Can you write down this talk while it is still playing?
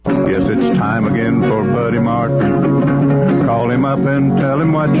Guess it's time again for Buddy Martin. Call him up and tell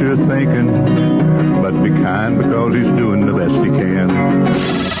him what you're thinking, but be kind because he's doing the best he can. Better,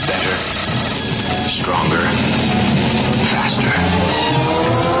 stronger, faster.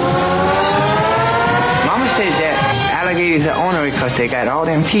 Mama says that alligators are ornery because they got all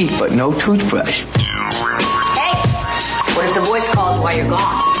them teeth but no toothbrush. Hey, what if the voice calls while you're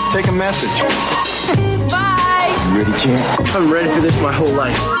gone? Take a message. Bye. You ready, champ? I'm ready for this my whole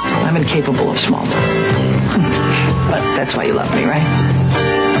life. I'm incapable of small talk. But that's why you love me, right?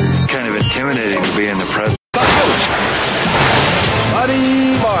 Kind of intimidating to be in the presence.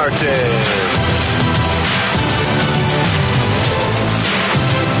 Buddy Martin.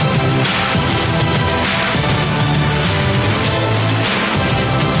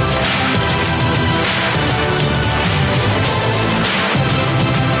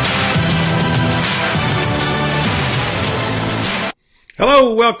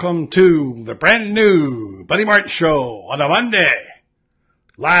 Hello, welcome to the brand new Buddy Martin Show on a Monday,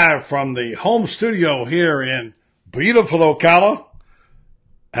 live from the home studio here in beautiful Ocala.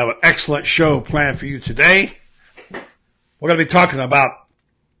 I have an excellent show planned for you today. We're going to be talking about,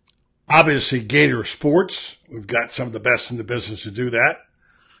 obviously, Gator sports. We've got some of the best in the business to do that.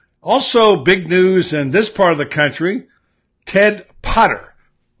 Also, big news in this part of the country, Ted Potter,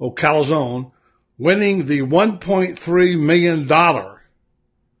 Ocala's own, winning the $1.3 million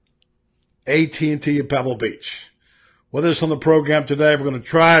AT&T at Pebble Beach. With us on the program today, we're going to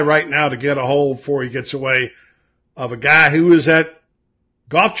try right now to get a hold before he gets away of a guy who is at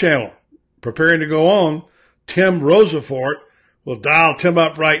Golf Channel preparing to go on, Tim Rosefort. We'll dial Tim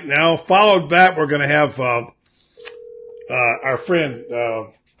up right now. Followed that, we're going to have our friend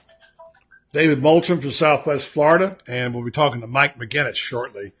David Moulton from Southwest Florida, and we'll be talking to Mike McGinnis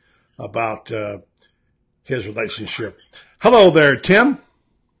shortly about his relationship. Hello there, Tim.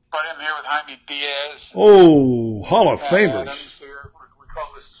 But I'm here with Jaime Diaz. Oh, Hall of Famers. Adams here. We call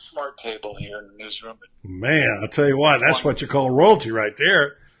this the smart table here in the newsroom. Man, I'll tell you what, that's what you call royalty right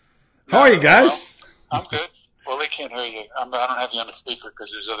there. How are you guys? Well, I'm good. Well, they can't hear you. I don't have you on the speaker because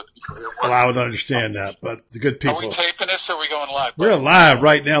there's other people here. Well, I would understand that, but the good people. Are we taping this or are we going live? We're live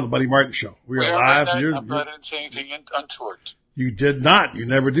right now, the Buddy Martin Show. We are live. I didn't say anything untoward. You did not. You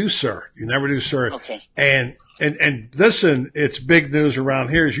never do, sir. You never do, sir. Okay. And listen, it's big news around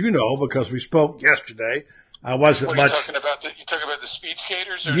here, as you know, because we spoke yesterday. I wasn't much. You talking about the speed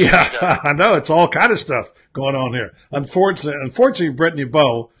skaters? Or yeah, I know. It's all kind of stuff going on here. Unfortunately, Brittany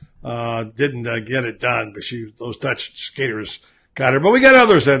Bowe didn't get it done, but those Dutch skaters got her. But we got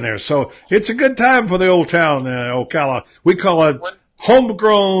others in there, so it's a good time for the old town, Ocala. We call it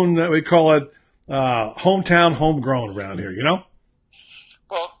homegrown. We call it hometown homegrown around here. You know.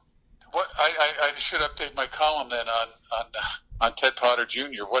 Well, I should update my column then on Ted Potter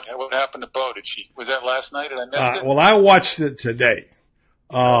Jr. What happened to Bo? Was that last night? Did I miss it? Well, I watched it today.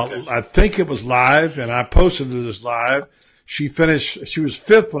 Okay. I think it was live, and I posted it as live. She was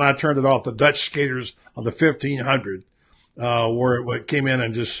fifth when I turned it off. The Dutch skaters on the 1500, where it came in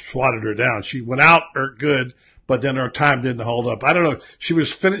and just swatted her down. She went out good, but then her time didn't hold up. I don't know. She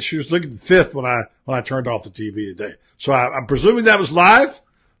was finished. She was looking fifth when I turned off the TV today. So I'm presuming that was live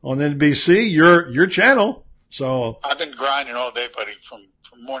on NBC, your channel. So I've been grinding all day, buddy, from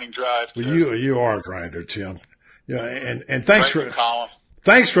morning drive. Well, you are a grinder, Tim. Yeah, and thanks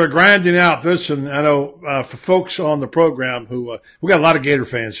for grinding out this. And I know for folks on the program who we got a lot of Gator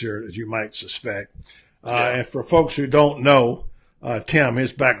fans here, as you might suspect. And for folks who don't know, Tim,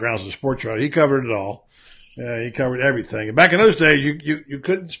 his background's a sports writer. He covered it all. He covered everything. And back in those days, you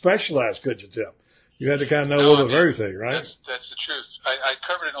couldn't specialize, could you, Tim? You had to kind of know a little bit of everything, right? That's the truth. I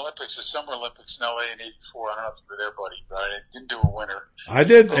covered an Olympics, the Summer Olympics in LA in '84. I don't know if you were there, buddy, but I didn't do a winter. I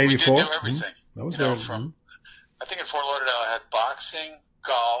did but '84. We did do everything. Mm-hmm. That was there. I think in Fort Lauderdale, I had boxing,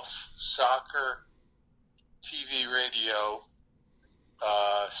 golf, soccer, TV, radio,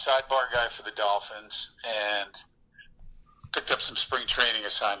 sidebar guy for the Dolphins, and picked up some spring training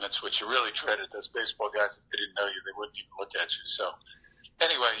assignments, which you really dreaded. Those baseball guys, if they didn't know you, they wouldn't even look at you. So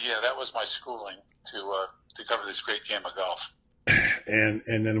anyway, yeah, that was my schooling to cover this great game of golf. And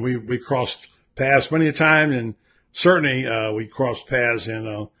then we crossed paths many a time, and certainly we crossed paths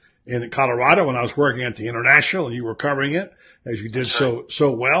in Colorado when I was working at the International, and you were covering it as you did so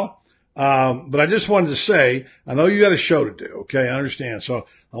well. But I just wanted to say, I know you got a show to do. Okay, I understand. So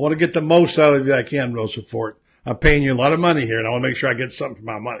I want to get the most out of you I can, Rosefort. I'm paying you a lot of money here, and I want to make sure I get something for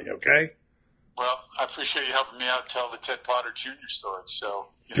my money. Okay. Well, I appreciate you helping me out tell the Ted Potter Jr. story. So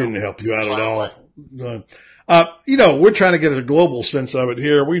didn't help you out at all. We're trying to get a global sense of it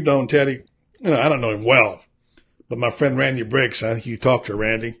here. We've known Teddy. I don't know him well, but my friend Randy Briggs, I think you talked to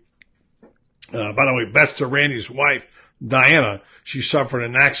Randy. By the way, best to Randy's wife, Diana. She suffered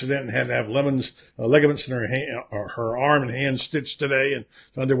an accident and had to have ligaments in her hand, or her arm and hand stitched today, and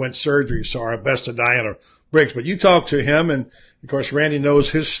underwent surgery. So our best to Diana Briggs. But you talked to him, and of course Randy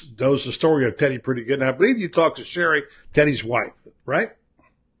knows the story of Teddy pretty good. And I believe you talked to Sherry, Teddy's wife, right?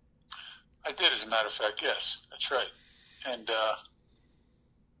 I did, as a matter of fact. Yes, that's right. And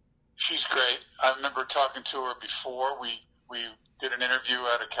she's great. I remember talking to her before. We did an interview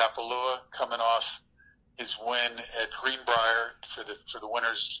out of Kapalua, coming off his win at Greenbrier for the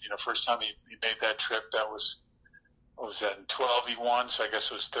winners. First time he made that trip. That was, what was that, in 12 he won, so I guess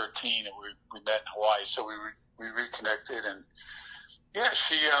it was 13, and we met in Hawaii. So we reconnected, and yeah,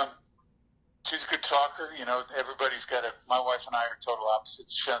 she's a good talker. Everybody's got my wife and I are total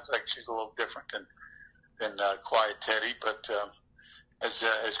opposites. She sounds like she's a little different than Quiet Teddy, but as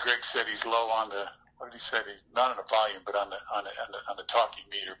Greg said, he's low on the, what did he say? He's not on the volume, but on the talking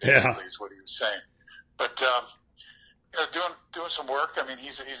meter, basically, is what he was saying. But doing some work. I mean,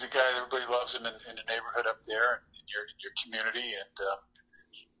 he's a guy that everybody loves him in the neighborhood up there, in your community,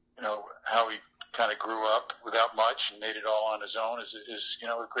 and how he kind of grew up without much and made it all on his own is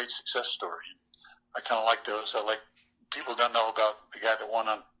a great success story. I kind of like those. I like people don't know about the guy that won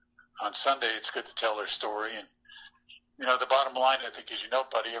on Sunday. It's good to tell their story, and the bottom line, I think, is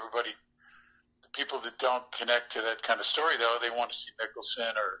buddy, everybody. People that don't connect to that kind of story, though, they want to see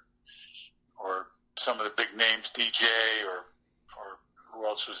Mickelson or some of the big names, DJ or who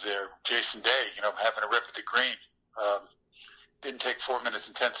else was there, Jason Day, having a rip at the green. Didn't take 4 minutes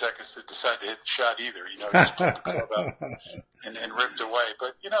and 10 seconds to decide to hit the shot either. He just pulled the club out and ripped away.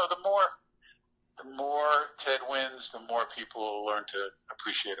 But the more Ted wins, the more people will learn to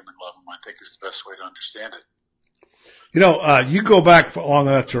appreciate him and love him. I think is the best way to understand it. You go back long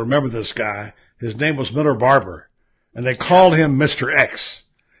enough to remember this guy. His name was Miller Barber, and they called him Mr. X,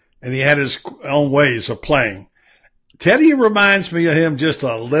 and he had his own ways of playing. Teddy reminds me of him just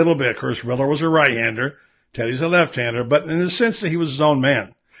a little bit. Of course, Miller was a right-hander. Teddy's a left-hander, but in the sense that he was his own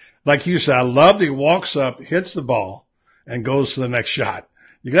man. Like you said, I love that he walks up, hits the ball, and goes to the next shot.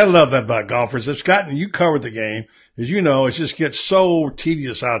 You got to love that about golfers. You covered the game. As you know, it just gets so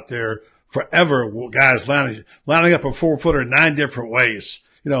tedious out there forever. Guys lining up a 4-footer 9 different ways.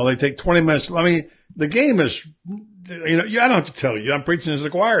 They take 20 minutes. I mean, the game is, I don't have to tell you. I'm preaching as a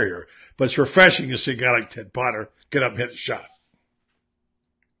choir here. But it's refreshing to see a guy like Ted Potter get up and hit a shot.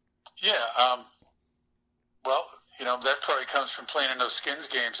 Yeah. Well, that probably comes from playing in those skins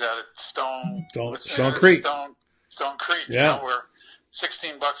games out at Stone Creek. Stone Creek, yeah. Where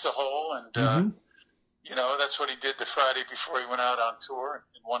 $16 a hole. And, that's what he did the Friday before he went out on tour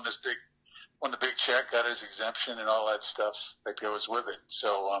and won the big check, got his exemption and all that stuff that goes with it.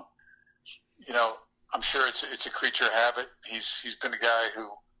 So, I'm sure it's a creature of habit. He's been a guy who,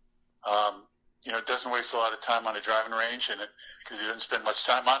 doesn't waste a lot of time on the driving range, and because he doesn't spend much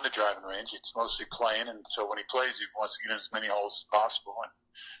time on the driving range, it's mostly playing. And so when he plays, he wants to get in as many holes as possible. And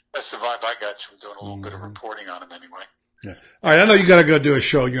that's the vibe I got from doing a little bit of reporting on him anyway. Yeah. All right. I know you got to go do a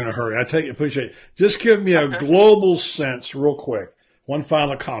show. You're in a hurry. Appreciate it. Just give me a global sense real quick. One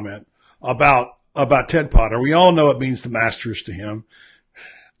final comment about Ted Potter. We all know it means the Masters to him.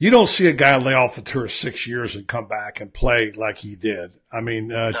 You don't see a guy lay off the tour 6 years and come back and play like he did. I mean,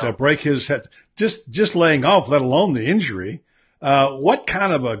 to break his head, just laying off, let alone the injury. What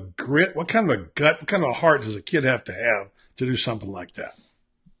kind of a grit, what kind of a gut, what kind of a heart does a kid have to do something like that?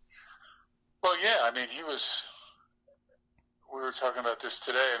 Well, yeah, I mean, we were talking about this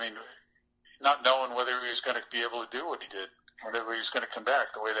today. I mean, not knowing whether he was going to be able to do what he did, whether he was going to come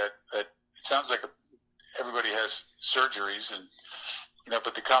back the way that it sounds like everybody has surgeries and,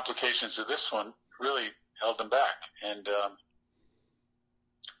 but the complications of this one really held them back. And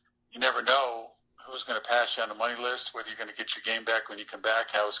you never know who's going to pass you on the money list, whether you're going to get your game back when you come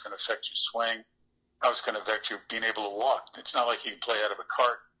back, how it's going to affect your swing, how it's going to affect you being able to walk. It's not like you can play out of a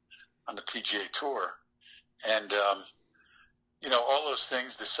cart on the PGA Tour. And, all those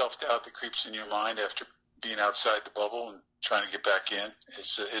things, the self-doubt that creeps in your mind after being outside the bubble and trying to get back in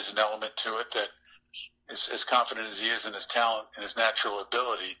is an element to it that is as confident as he is in his talent and his natural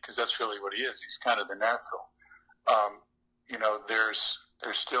ability, because that's really what he is. He's kind of the natural.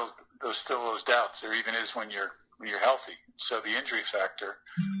 There's still those doubts. There even is when you're healthy. So the injury factor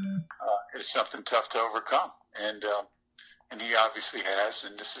is something tough to overcome, and he obviously has.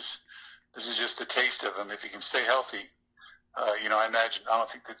 And this is just a taste of him. If he can stay healthy, I imagine. I don't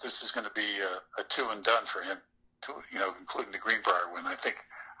think that this is going to be a two and done for him. Including the Greenbrier win. I think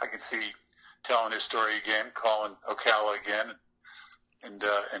I can see telling his story again, calling Ocala again, and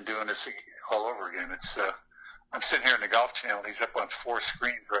doing this all over again. It's I'm sitting here in the Golf Channel. He's up on 4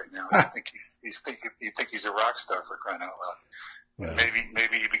 screens right now. I think you think he's a rock star, for crying out loud. Well,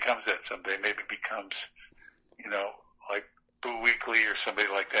 maybe he becomes that someday. Maybe becomes, like Boo Weekly or somebody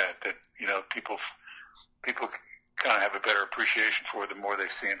like that. That people kind of have a better appreciation for the more they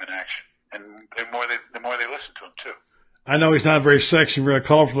see him in action, and the more they listen to him too. I know he's not very sexy, very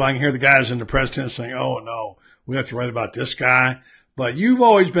colorful. I can hear the guys in the press tent saying, "Oh no, we have to write about this guy." But you've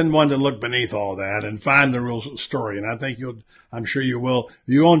always been one to look beneath all that and find the real story. And I think I'm sure you will.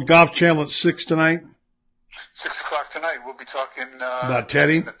 You on Golf Channel at 6 tonight? 6 o'clock tonight. We'll be talking about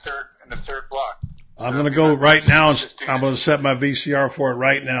Teddy in the third block. I'm going to go right now. I'm going to set my VCR for it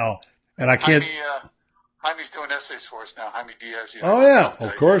right now. And I can't. Jaime's doing essays for us now. Jaime Diaz. Oh yeah,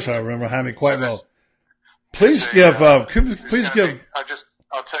 of course I remember Jaime quite well. Please give.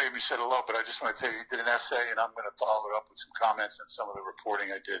 I'll tell you, we said hello, but I just want to tell you, he did an essay, and I'm going to follow it up with some comments on some of the reporting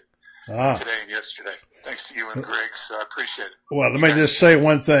I did today and yesterday. Thanks to you and Greg, so I appreciate it. Well, let me just say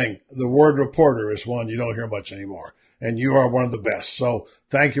one thing. The word reporter is one you don't hear much anymore, and you are one of the best. So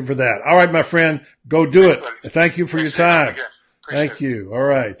thank you for that. All right, my friend, go do it. Buddy. Thank you for your time. Thank you. All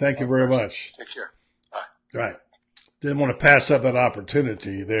right. Thank you very much. Take care. Bye. Right. Didn't want to pass up that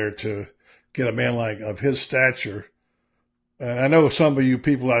opportunity there to get a man of his stature. I know some of you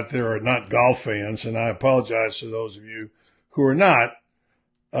people out there are not golf fans, and I apologize to those of you who are not.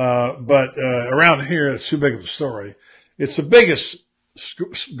 But around here, it's too big of a story. It's the biggest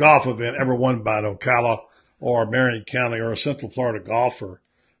golf event ever won by an Ocala or Marion County or a Central Florida golfer.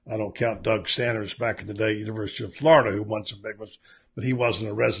 I don't count Doug Sanders back in the day, University of Florida, who won some big ones, but he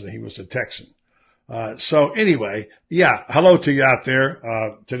wasn't a resident. He was a Texan. So anyway, hello to you out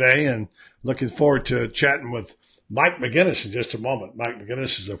there today, and looking forward to chatting with Mike McGinnis in just a moment. Mike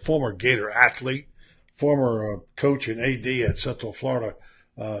McGinnis is a former Gator athlete, former coach and AD at Central Florida,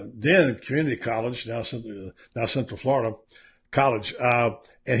 then community college, now Central Florida College,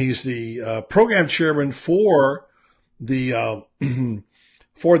 and he's the program chairman for the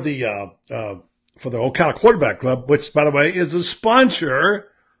Ocala Quarterback Club, which, by the way, is a sponsor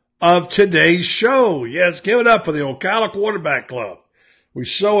of today's show. Yes, give it up for the Ocala Quarterback Club. We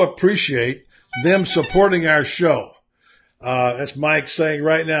so appreciate them supporting our show. That's Mike saying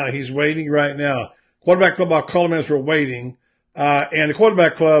right now. He's waiting right now. Quarterback Club, I'll call him as we're waiting. And the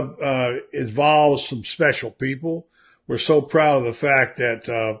Quarterback Club involves some special people. We're so proud of the fact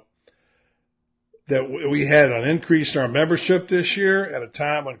that we had an increase in our membership this year at a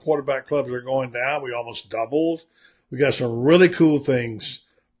time when quarterback clubs are going down. We almost doubled. We got some really cool things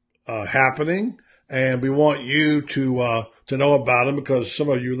happening, and we want you to know about them because some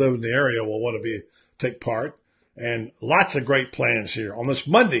of you live in the area will want to take part. And lots of great plans here on this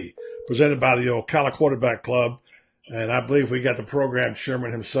Monday, presented by the Ocala Quarterback Club. And I believe we got the program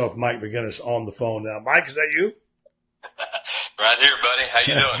chairman himself, Mike McGinnis, on the phone now. Mike, is that you? Right here, buddy. How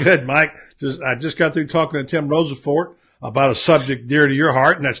you doing? Good, Mike. I just got through talking to Tim Rosafort about a subject dear to your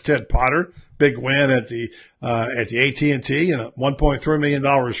heart, and that's Ted Potter. Big win at the AT&T, and $1.3 million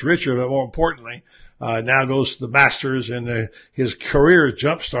richer, but more importantly, now goes to the Masters, and his career is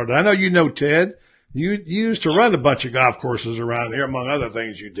jump-started. I know you know Ted. You used to run a bunch of golf courses around here, among other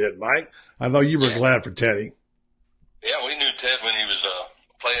things you did, Mike. I know you were glad for Teddy. Yeah, we knew Ted when he was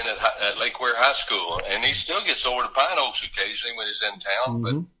playing at Lake Ware High School, and he still gets over to Pine Oaks occasionally when he's in town.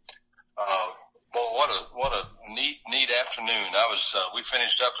 Mm-hmm. But what a neat afternoon. We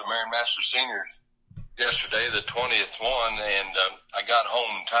finished up the Marion Masters Seniors yesterday, the 20th one, and I got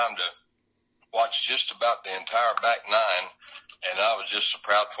home in time to watch just about the entire back nine, and I was just so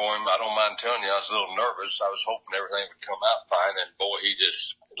proud for him. I don't mind telling you, I was a little nervous. I was hoping everything would come out fine, and boy, he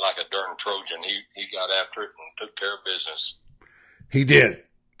just, like a darn Trojan, he got after it and took care of business. He did,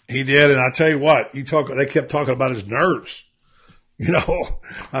 and I tell you what, they kept talking about his nerves.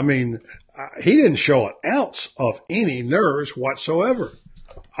 I mean, he didn't show an ounce of any nerves whatsoever.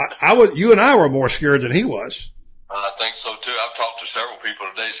 You and I were more scared than he was. I think so too. I've talked to several people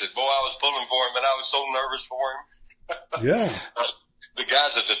today. Said, "Boy, I was pulling for him, and I was so nervous for him." Yeah. The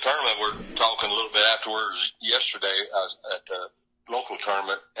guys at the tournament were talking a little bit afterwards yesterday at the local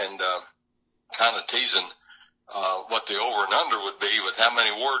tournament, and kind of teasing what the over and under would be with how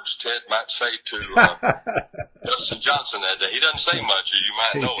many words Ted might say to Justin Johnson that day. He doesn't say much, as you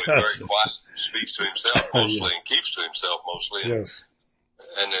might know. He's very quiet, speaks to himself mostly, and keeps to himself mostly. Yes.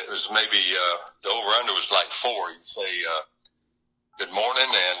 And it was maybe the over-under was like 4. You'd say, good morning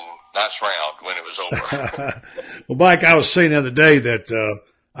and nice round when it was over. Well, Mike, I was saying the other day that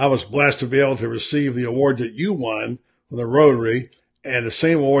I was blessed to be able to receive the award that you won from the Rotary and the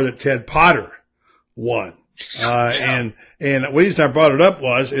same award that Ted Potter won. And the reason I brought it up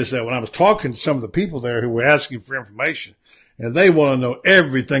is that when I was talking to some of the people there who were asking for information, and they want to know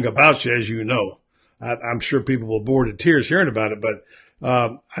everything about you, as you know. I'm sure people will bore to tears hearing about it, but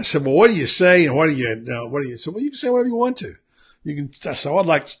I said, well, what do you say? And what do you say? Well, you can say whatever you want to. I said, I'd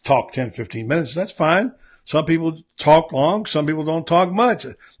like to talk 10, 15 minutes. That's fine. Some people talk long. Some people don't talk much,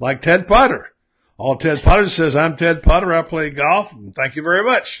 like Ted Potter. All Ted Potter says, I'm Ted Potter. I play golf. And thank you very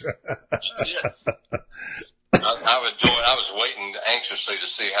much. Yeah. I've enjoyed. I was waiting anxiously to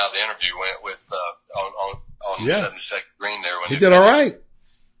see how the interview went with on the 72nd green there. When he did all right.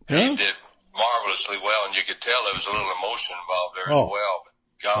 He did marvelously well, and you could tell there was a little emotion involved there as well.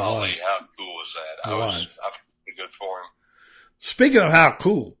 But golly, how cool was that? I feel good for him. Speaking of how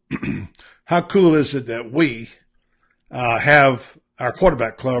cool is it that we have our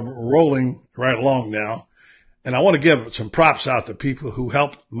quarterback club rolling right along now? And I want to give some props out to people who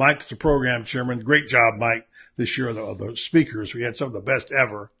helped. Mike, the program chairman. Great job, Mike, this year of the speakers. We had some of the best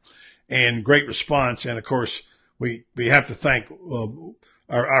ever and great response. And, of course, we have to thank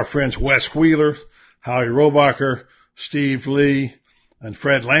our friends Wes Wheeler, Howie Robacher, Steve Lee, and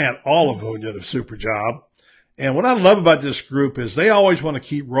Fred Lant, all of whom did a super job. And what I love about this group is they always want to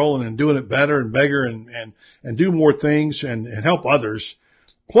keep rolling and doing it better and bigger and do more things and help others.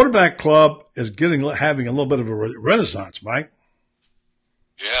 Quarterback Club is having a little bit of a renaissance, Mike.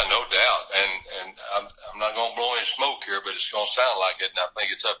 Yeah, no doubt. And I'm not going to blow any smoke here, but it's going to sound like it, and I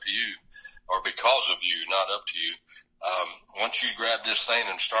think it's up to you, or because of you, not up to you. Once you grab this thing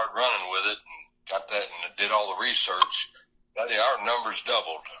and start running with it and got that and did all the research, buddy, our numbers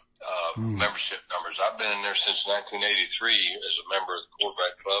doubled, membership numbers. I've been in there since 1983 as a member of the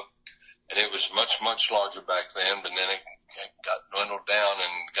quarterback club, and it was much, much larger back then, but then it got dwindled down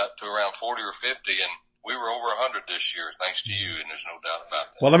and got to around 40 or 50, and we were over 100 this year, thanks to you, and there's no doubt about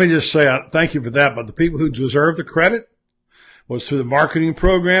that. Well, let me just say thank you for that, but the people who deserve the credit was through the marketing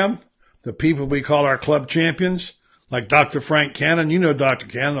program, the people we call our club champions, like Dr. Frank Cannon. You know Dr.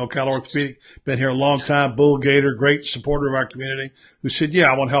 Cannon, Ocala Orthopedic, been here a long time, Bull Gator, great supporter of our community, who said,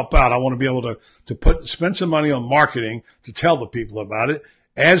 yeah, I want to help out. I want to be able to spend some money on marketing to tell the people about it,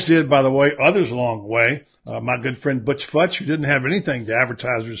 as did, by the way, others along the way. My good friend Butch Futch, who didn't have anything to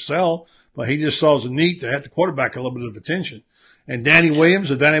advertise or sell, but he just saw it as a need to have the quarterback a little bit of attention. And Danny Williams,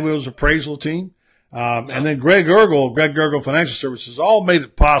 the Danny Williams appraisal team, and then Greg Gergel Financial Services, all made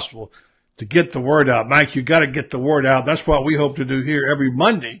it possible to get the word out. Mike, you got to get the word out. That's what we hope to do here every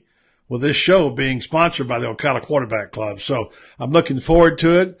Monday with this show being sponsored by the Ocala Quarterback Club. So I'm looking forward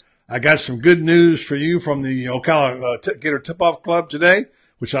to it. I got some good news for you from the Ocala Gator Tip-Off Club today,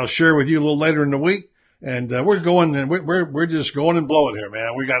 which I'll share with you a little later in the week. And we're just going and blowing here,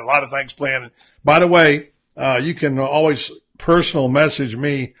 man. We got a lot of things planned. By the way, you can always personal message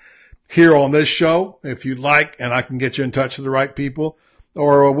me here on this show if you'd like, and I can get you in touch with the right people,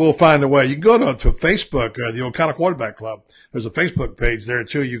 or we'll find a way. You can go to Facebook, the Ocala Quarterback Club. There's a Facebook page there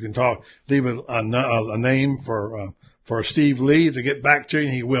too. You can leave a name for Steve Lee to get back to you,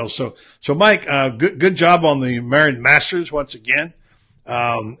 and he will. So Mike, good job on the Marion Masters once again.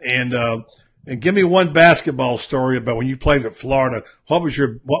 And give me one basketball story about when you played at Florida. What was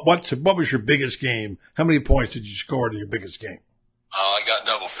your biggest game? How many points did you score in your biggest game? I got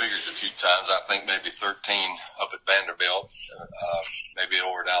double figures a few times. I think maybe 13 up at Vanderbilt, maybe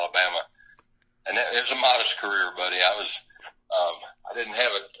over at Alabama. And it was a modest career, buddy. I didn't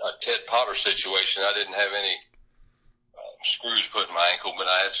have a Ted Potter situation. I didn't have any screws put in my ankle, but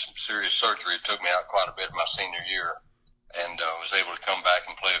I had some serious surgery. It took me out quite a bit my senior year, and was able to come back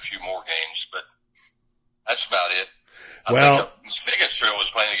and play a few more games. But that's about it. I think the biggest thrill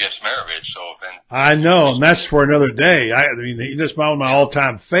was playing against Maravich. I know, and that's for another day. I mean, he's one of my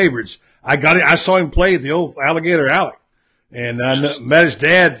all-time favorites. I saw him play at the old Alligator Alley, and I met his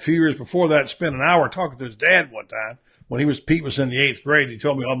dad a few years before that. Spent an hour talking to his dad one time when Pete was in the 8th grade. He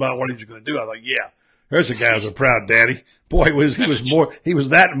told me all about what he was going to do. I was like, yeah, there's a guy who's a proud daddy. Boy, he was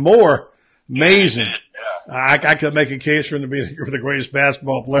that more amazing. I could make a case for him to be the greatest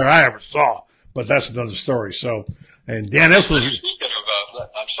basketball player I ever saw, but that's another story. So. And Dan, this was. Speaking of,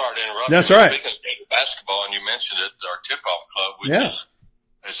 I'm sorry to interrupt. That's all right. Speaking of basketball, and you mentioned it, our tip-off club, which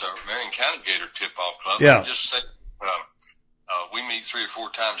is our Marion County Gator tip-off club. Yeah. Just said, we meet 3 or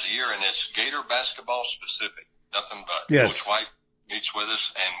 4 times a year, and it's Gator basketball specific. Nothing but. Yes. Coach White meets with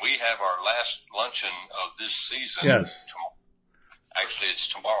us, and we have our last luncheon of this season. Yes. Actually, it's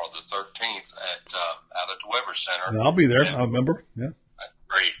tomorrow, the 13th, out at the Weber Center. Yeah, I'll be there. I remember. Yeah.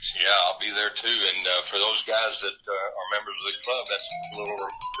 Great. Yeah, I'll be there too. And for those guys that are members of the club, that's a little over.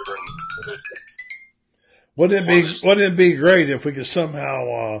 Wouldn't it be great if we could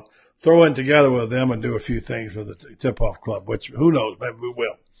somehow throw in together with them and do a few things with the Tip-Off Club, which who knows, maybe we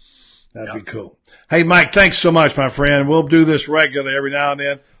will. That'd be cool. Hey, Mike, thanks so much, my friend. We'll do this regularly every now and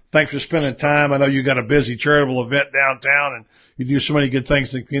then. Thanks for spending time. I know you got a busy charitable event downtown, and you do so many good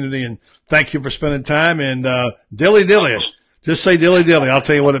things in the community, and thank you for spending time. And dilly dilly, just say dilly dilly. I'll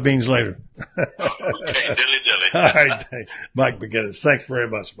tell you what it means later. Okay, dilly dilly. All right, Mike McGinnis. Thanks very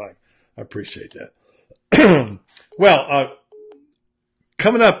much, Mike. I appreciate that. Well,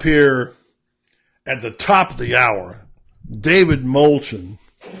 coming up here at the top of the hour, David Moulton,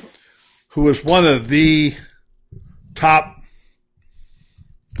 who is one of the top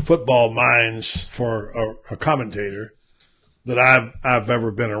football minds for a commentator that I've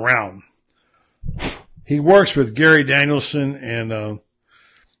ever been around. He works with Gary Danielson and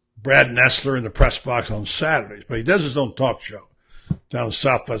Brad Nessler in the press box on Saturdays, but he does his own talk show down in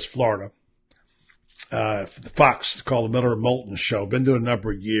Southwest Florida. The Fox, called the Miller Moulton Show. Been doing a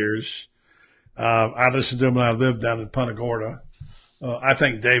number of years. I listened to him when I lived down in Punta Gorda. I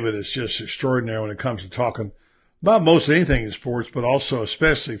think David is just extraordinary when it comes to talking about most anything in sports, but also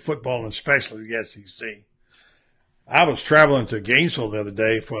especially football and especially the SEC. I was traveling to Gainesville the other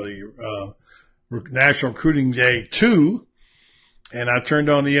day for the National Recruiting Day 2, and I turned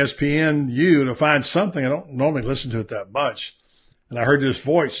on ESPNU to find something. I don't normally listen to it that much, and I heard this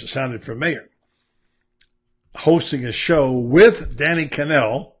voice that sounded familiar, hosting a show with Danny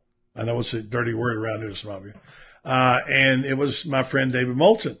Cannell. I know it's a dirty word around here to some of you. And it was my friend David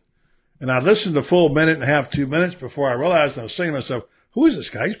Moulton. And I listened to a full minute and a half, 2 minutes before I realized, I was saying to myself, who is this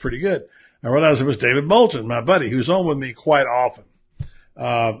guy? He's pretty good. I realized it was David Moulton, my buddy, who's on with me quite often.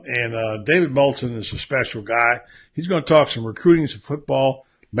 David Moulton is a special guy. He's going to talk some recruiting, some football,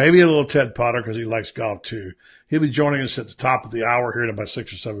 maybe a little Ted Potter because he likes golf too. He'll be joining us at the top of the hour here in about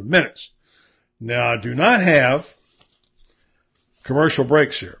 6 or 7 minutes. Now, I do not have commercial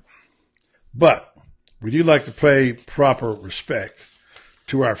breaks here, but we do like to pay proper respect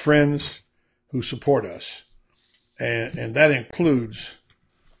to our friends who support us, and that includes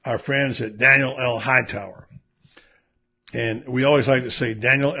our friends at Daniel L. Hightower. And we always like to say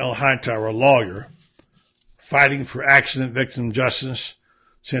Daniel L. Hightower, a lawyer, fighting for accident victim justice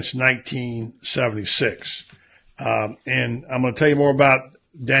since 1976. And I'm going to tell you more about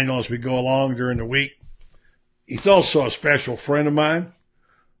Daniel as we go along during the week. He's also a special friend of mine,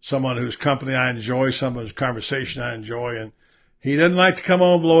 someone whose company I enjoy, someone whose conversation I enjoy, and he doesn't like to come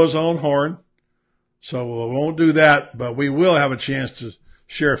on and blow his own horn, so we won't do that, but we will have a chance to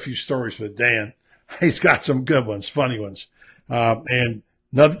share a few stories with Dan. He's got some good ones, funny ones,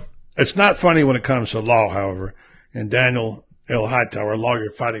 it's not funny when it comes to law, however, and Daniel L. Hightower, a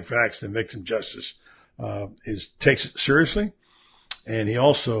lawyer fighting for accident victim justice, takes it seriously, and he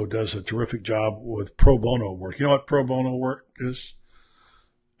also does a terrific job with pro bono work. You know what pro bono work is?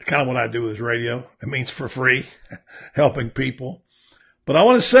 Kind of what I do with radio. It means for free, helping people. But I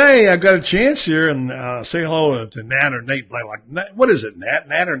want to say I've got a chance here and say hello to Nat or Nate. Like, what is it, Nat?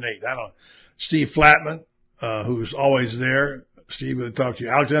 Nat or Nate? I don't know. Steve Flatman, who's always there. Steve, going to talk to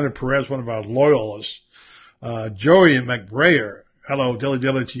you. Alexander Perez, one of our loyalists. Joey McBrayer. Hello, dilly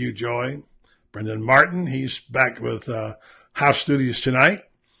dilly to you, Joey. Brendan Martin, he's back with House Studios tonight.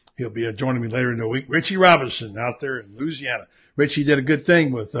 He'll be joining me later in the week. Richie Robinson out there in Louisiana. Richie did a good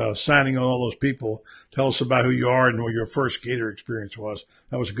thing with signing on all those people. Tell us about who you are and what your first Gator experience was.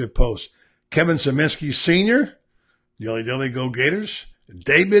 That was a good post. Kevin Zeminski Sr., Dilly Dilly, Go Gators.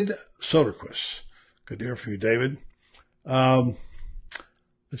 David Soderquist. Good to hear from you, David. Let's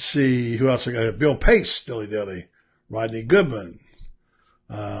see, who else I got here? Bill Pace, Dilly Dilly. Rodney Goodman.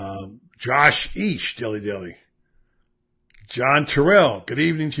 Josh East, Dilly Dilly. John Terrell, good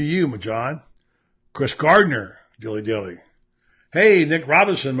evening to you, my John. Chris Gardner, Dilly Dilly. Hey, Nick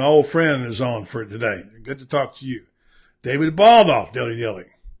Robinson, my old friend, is on for today. Good to talk to you. David Baldoff, Dilly Dilly.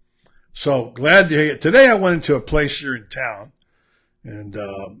 So glad to hear you. Today I went into a place here in town and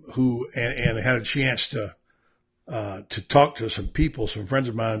had a chance to talk to some people, some friends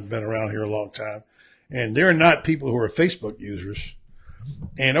of mine have been around here a long time. And they're not people who are Facebook users.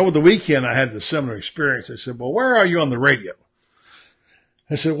 And over the weekend I had the similar experience. They said, well, where are you on the radio?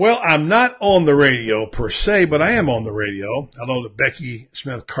 I said, well, I'm not on the radio per se, but I am on the radio. Hello to Becky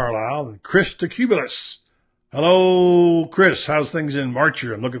Smith Carlisle and Chris DeCubulis. Hello, Chris. How's things in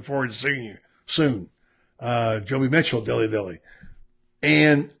Marcher? I'm looking forward to seeing you soon. Joby Mitchell, Dilly Dilly.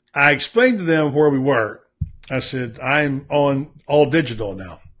 And I explained to them where we were. I said, I'm on all digital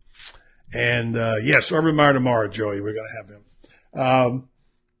now. And, yes, Urban Meyer tomorrow, Joey. We're going to have him.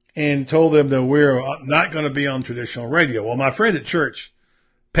 And told them that we're not going to be on traditional radio. Well, my friend at church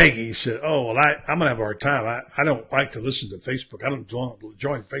Peggy said, "Oh, well, I'm going to have a hard time. I don't like to listen to Facebook. I don't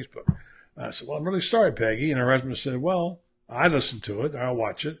join Facebook." I said, "Well, I'm really sorry, Peggy." And her husband said, "Well, I listen to it. I'll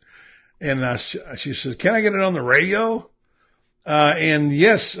watch it." And she said, "Can I get it on the radio?" And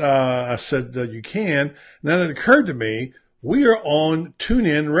yes, I said, "You can." And then it occurred to me, we are on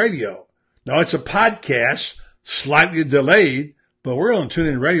TuneIn Radio. Now, it's a podcast, slightly delayed, but we're on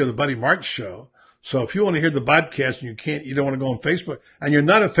TuneIn Radio, the Buddy Martin Show. So if you want to hear the podcast and you don't want to go on Facebook, and you're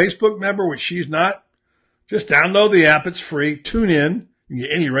not a Facebook member, which she's not, just download the app. It's free. Tune in. You can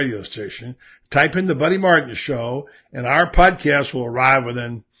get any radio station. Type in the Buddy Martin Show, and our podcast will arrive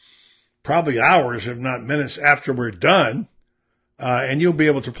within probably hours, if not minutes, after we're done. And you'll be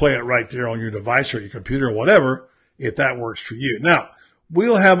able to play it right there on your device or your computer or whatever, if that works for you. Now,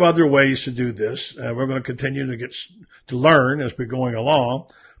 we'll have other ways to do this. We're going to continue to learn as we're going along.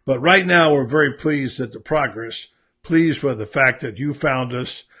 But right now, we're very pleased at the progress, pleased with the fact that you found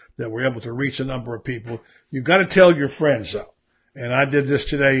us, that we're able to reach a number of people. You've got to tell your friends, though. And I did this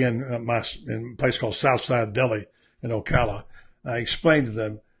today in a place called Southside Deli in Ocala. I explained to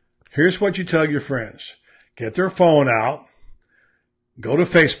them, here's what you tell your friends. Get their phone out. Go to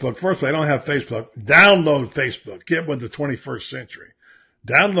Facebook. First of all, I don't have Facebook. Download Facebook. Get with the 21st century.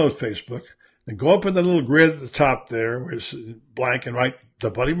 Download Facebook. Then go up in the little grid at the top there where it's blank and write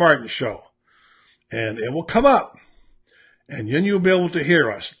The Buddy Martin Show. And it will come up. And then you'll be able to hear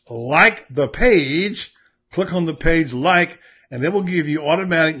us. Like the page. Click on the page like. And it will give you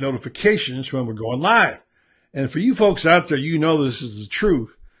automatic notifications when we're going live. And for you folks out there, you know this is the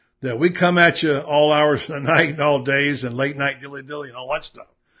truth. That we come at you all hours of the night and all days and late night dilly-dilly and all that stuff.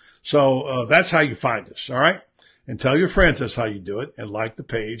 So that's how you find us, all right? And tell your friends that's how you do it and like the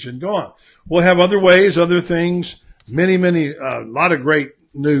page and go on. We'll have other ways, other things, a lot of great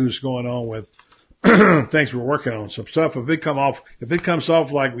news going on with things we're working on. Some stuff, if it comes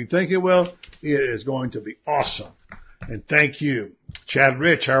off like we think it will, it is going to be awesome. And thank you. Chad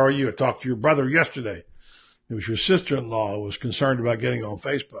Rich, how are you? I talked to your brother yesterday. It was your sister-in-law who was concerned about getting on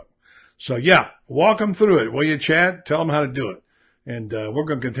Facebook. So, yeah, walk them through it, will you, Chad? Tell them how to do it. And we're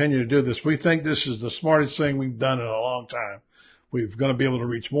going to continue to do this. We think this is the smartest thing we've done in a long time. We're going to be able to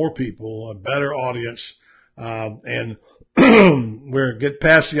reach more people, a better audience, and we're get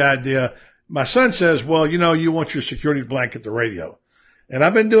past the idea. My son says, well, you want your security blanket, the radio. And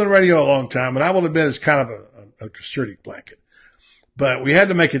I've been doing radio a long time, and I will admit it's kind of a security blanket. But we had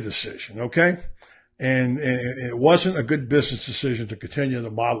to make a decision, okay? And it wasn't a good business decision to continue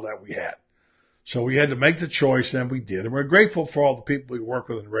the model that we had. So we had to make the choice, and we did. And we're grateful for all the people we work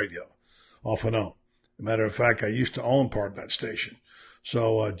with in radio, off and on. As a matter of fact, I used to own part of that station.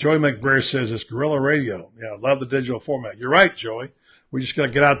 So Joey McBrayer says it's guerrilla radio. Yeah, I love the digital format. You're right, Joey. We just got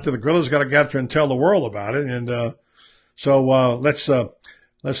to get out there. The guerrillas got to get out there and tell the world about it. And so let's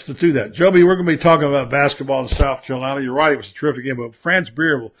do that. Joby, we're going to be talking about basketball in South Carolina. You're right. It was a terrific game. But Franz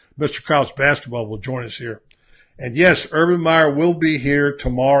Beer, Mr. College Basketball, will join us here. And yes, Urban Meyer will be here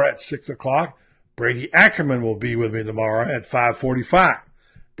tomorrow at 6 o'clock. Brady Ackerman will be with me tomorrow at 5:45.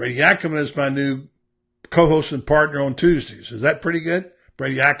 Brady Ackerman is my new co-host and partner on Tuesdays. Is that pretty good,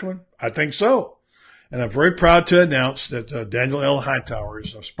 Brady Ackerman? I think so. And I'm very proud to announce that Daniel L. Hightower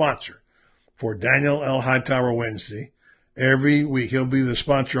is a sponsor for Daniel L. Hightower Wednesday. Every week he'll be the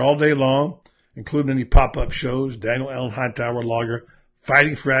sponsor all day long, including any pop-up shows. Daniel L. Hightower, lawyer,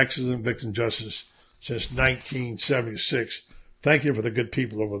 fighting for accident and victim justice since 1976. Thank you for the good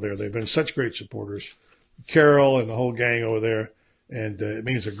people over there. They've been such great supporters. Carol and the whole gang over there. And it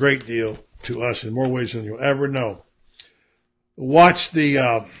means a great deal to us in more ways than you'll ever know. Watch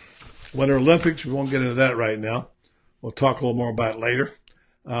the Winter Olympics. We won't get into that right now. We'll talk a little more about it later.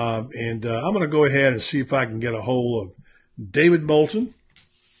 And I'm going to go ahead and see if I can get a hold of David Moulton.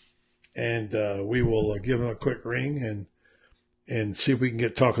 And we will give him a quick ring and see if we can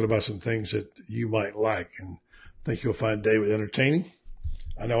get talking about some things that you might like. And I think you'll find David entertaining.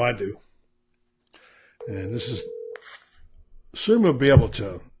 I know I do. And soon we'll be able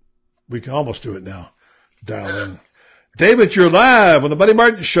to, we can almost do it now, dial in. David, you're live on the Buddy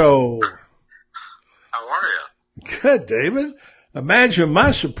Martin Show. How are you? Good, David. Imagine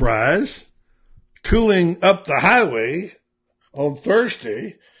my surprise tooling up the highway on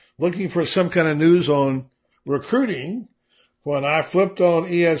Thursday looking for some kind of news on recruiting when I flipped on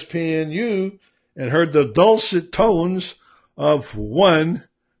ESPNU and heard the dulcet tones of one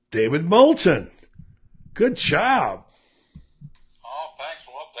David Moulton. Good job. Oh, thanks.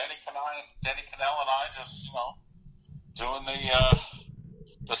 Well, Danny Cannell and I just, doing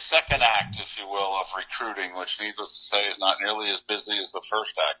the second act, if you will, of recruiting, which needless to say is not nearly as busy as the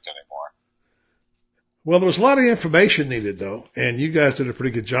first act anymore. Well, there was a lot of information needed, though, and you guys did a pretty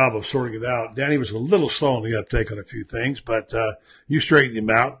good job of sorting it out. Danny was a little slow on the uptake on a few things, but you straightened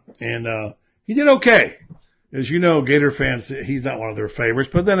him out, and he did okay. As you know, Gator fans, he's not one of their favorites,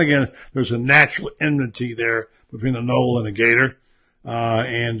 but then again, there's a natural enmity there between the Knoll and the Gator.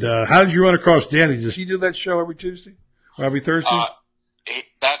 How did you run across Danny? Does he do that show every Tuesday or every Thursday?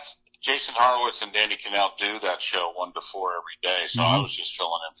 That's Jason Horowitz and Danny Cannell do that show 1 to 4 every day, so I was just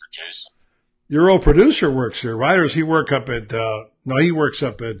filling in for Jason. Your old producer works there, right? Or does he work up at, no, he works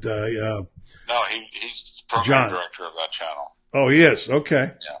up at, no, he's the program director of that channel. Oh, he is.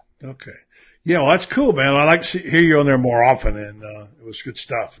 Okay. Yeah. Okay. Yeah, well, that's cool, man. I like to hear you on there more often, and it was good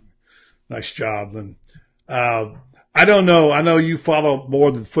stuff. Nice job. And I don't know. I know you follow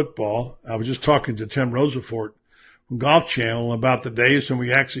more than football. I was just talking to Tim Rosenfort from Golf Channel about the days when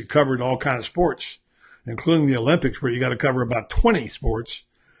we actually covered all kinds of sports, including the Olympics, where you got to cover about 20 sports.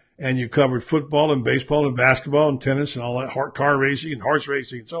 And you covered football and baseball and basketball and tennis and all that, car racing and horse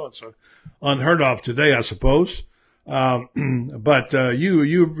racing and so on. So unheard of today, I suppose. But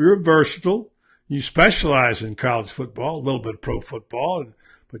you're versatile. You specialize in college football, a little bit of pro football,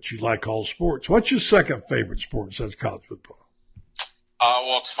 but you like all sports. What's your second favorite sport besides college football?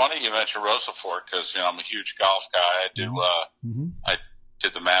 Well, it's funny you mentioned Rosenfort because, I'm a huge golf guy. I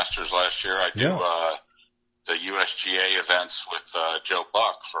did the Masters last year. I do, the USGA events with Joe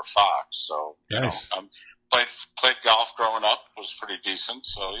Buck for Fox. So, nice. Played golf growing up, was pretty decent.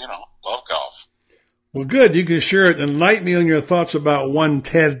 So, love golf. Well, good. You can share it. Enlighten me on your thoughts about one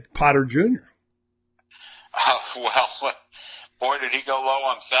Ted Potter Jr. Well, boy, did he go low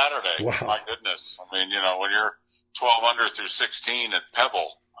on Saturday. Wow. My goodness. I mean, when you're 12 under through 16 at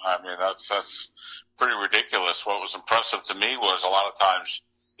Pebble, I mean, that's pretty ridiculous. What was impressive to me was a lot of times,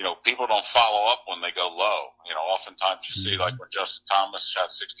 people don't follow up when they go low. Oftentimes you see like when Justin Thomas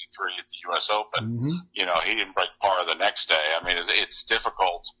shot 63 at the U.S. Open, he didn't break par the next day. I mean, it's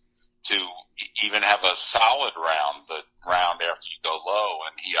difficult to even have a solid round, the round after you go low.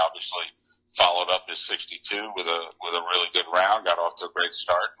 And he obviously followed up his 62 with a really good round, got off to a great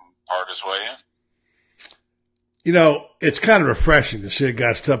start and parred his way in. It's kind of refreshing to see a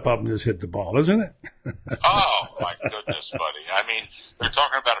guy step up and just hit the ball, isn't it? Oh, my goodness, buddy. I mean, they're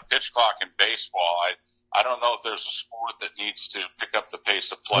talking about a pitch clock in baseball. I don't know if there's a sport that needs to pick up the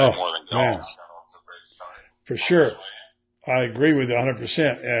pace of play more than golf. Man. For sure. I agree with you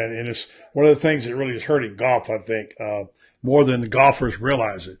 100%. And it's one of the things that really is hurting golf, I think, more than the golfers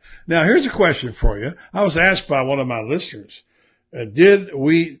realize it. Now, here's a question for you. I was asked by one of my listeners,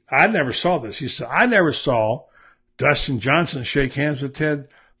 I never saw this. He said, I never saw Dustin Johnson shake hands with Ted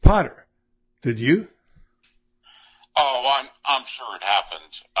Potter. Did you? Oh, I'm sure it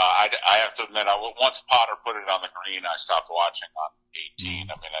happened. I have to admit, once Potter put it on the green, I stopped watching on 18. I mean,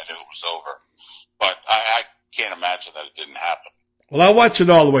 I knew it was over. But I can't imagine that it didn't happen. Well, I watched it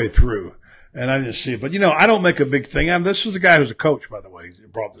all the way through, and I didn't see it. But, I don't make a big thing. This was a guy who's a coach, by the way. He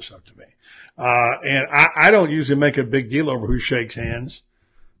brought this up to me. And I don't usually make a big deal over who shakes hands.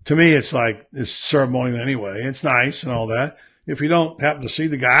 To me, it's like it's ceremonial anyway. It's nice and all that. If you don't happen to see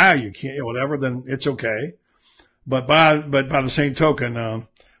the guy, you can't, whatever, then it's okay. But by the same token,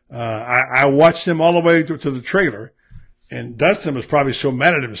 I watched him all the way to the trailer, and Dustin was probably so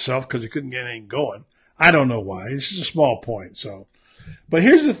mad at himself because he couldn't get anything going. I don't know why. This is a small point. So, but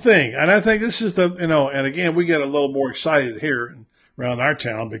here's the thing, and I think this is and again, we get a little more excited here around our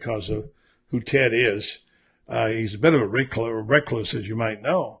town because of who Ted is. He's a bit of a recluse, as you might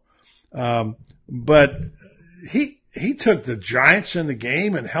know. But he took the Giants in the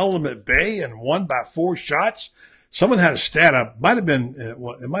game and held them at bay and won by 4 shots. Someone had a stat up. It might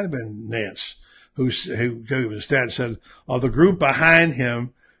have been Nance who gave a stat and said of the group behind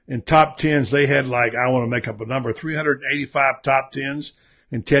him in top 10s, they had I want to make up a number, 385 top 10s,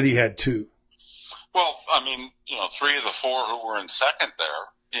 and Teddy had 2. Well, I mean, 3 of the 4 who were in second there,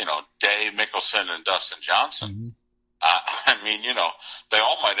 Dave Mickelson and Dustin Johnson. Mm-hmm. I mean, they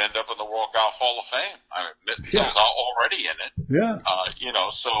all might end up in the World Golf Hall of Fame. I mean, Mickelson's already in it. Yeah. I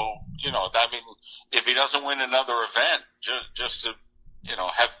mean, if he doesn't win another event, just to,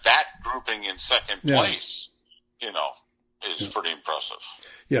 have that grouping in second place, is pretty impressive.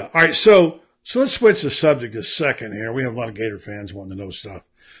 Yeah. All right. So let's switch the subject a second here. We have a lot of Gator fans wanting to know stuff,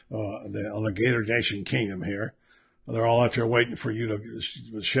 on the Gator Nation Kingdom here. They're all out there waiting for you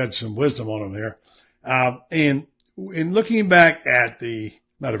to shed some wisdom on them here. And in looking back at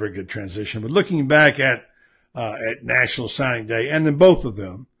not a very good transition, but looking back at National Signing Day, and then both of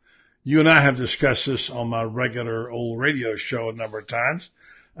them, you and I have discussed this on my regular old radio show a number of times.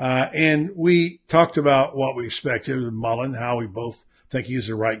 And we talked about what we expected with Mullen, how we both think he's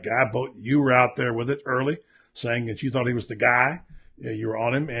the right guy. Both you were out there with it early, saying that you thought he was the guy. You were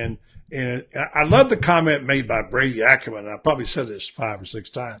on him, and I love the comment made by Brady Ackerman. I probably said this 5 or 6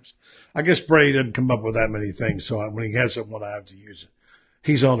 times. I guess Brady didn't come up with that many things, so when he has someone, I have to use it.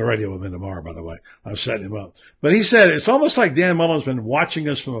 He's on the radio with me tomorrow, by the way. I'm setting him up. But he said it's almost like Dan Mullen's been watching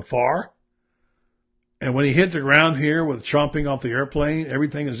us from afar. And when he hit the ground here with chomping off the airplane,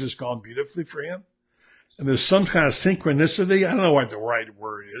 everything has just gone beautifully for him. And there's some kind of synchronicity. I don't know what the right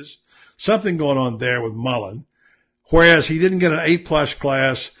word is. Something going on there with Mullen. Whereas he didn't get an A-plus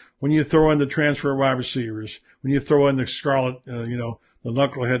class when you throw in the transfer wide receivers, when you throw in the Scarlet, the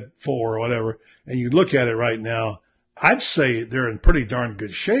Knucklehead 4 or whatever, and you look at it right now, I'd say they're in pretty darn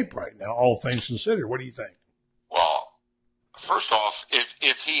good shape right now, all things considered. What do you think? Well, first off,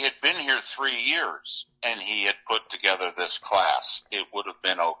 if he had been here 3 years and he had put together this class, it would have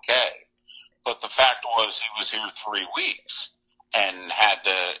been okay. But the fact was he was here 3 weeks and had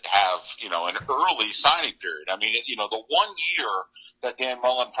to have, an early signing period. I mean, the 1 year that Dan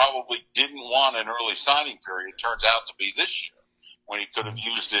Mullen probably didn't want an early signing period turns out to be this year when he could have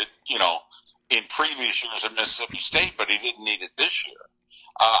used it, in previous years at Mississippi State, but he didn't need it this year.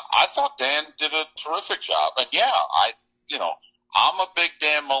 I thought Dan did a terrific job. And yeah, I'm a big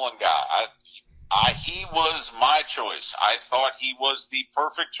Dan Mullen guy. He was my choice. I thought he was the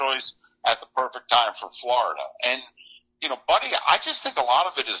perfect choice at the perfect time for Florida. And, Buddy, I just think a lot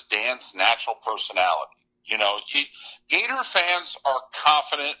of it is Dan's natural personality. Gator fans are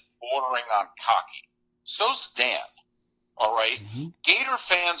confident, bordering on cocky. So's Dan. All right? Mm-hmm. Gator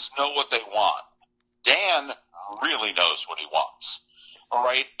fans know what they want. Dan really knows what he wants. All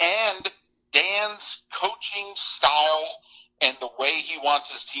right? And Dan's coaching style and the way he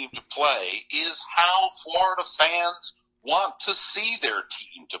wants his team to play is how Florida fans want to see their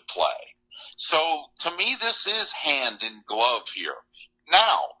team to play. So, to me, this is hand in glove here.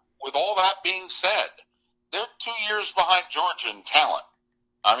 Now, with all that being said, they're 2 years behind Georgia in talent.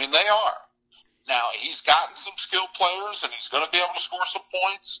 I mean, they are. Now, he's gotten some skilled players, and he's going to be able to score some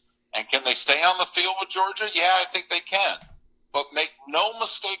points. And can they stay on the field with Georgia? Yeah, I think they can. But make no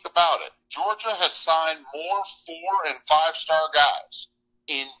mistake about it, Georgia has signed more 4- and 5-star guys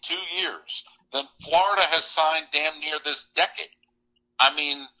in 2 years than Florida has signed damn near this decade. I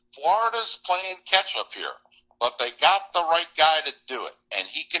mean, Florida's playing catch-up here, but they got the right guy to do it, and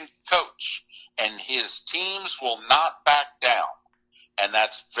he can coach, and his teams will not back down, and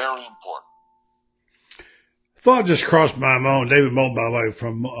that's very important. Thought just crossed my mind. David Moulton, by the way,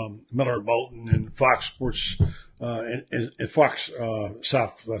 from Miller Moulton and Fox Sports in Fox,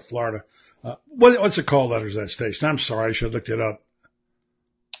 Southwest Florida. What's the call letters of that station? I'm sorry, I should have looked it up.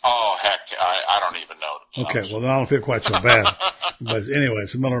 Oh, heck, I don't even know. Okay, well, I don't feel quite so bad. But anyway,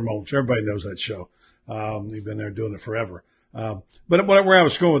 it's Miller Moulton. Everybody knows that show. You've been there doing it forever. But where I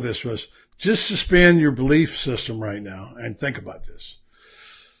was going with this was just suspend your belief system right now and think about this.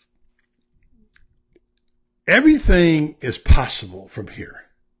 Everything is possible from here.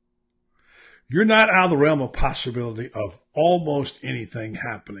 You're not out of the realm of possibility of almost anything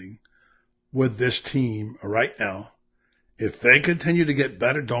happening with this team right now. If they continue to get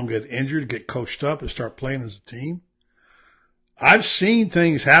better, don't get injured, get coached up, and start playing as a team. I've seen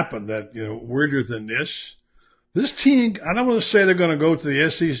things happen that, weirder than this. This team, I don't want to say they're going to go to the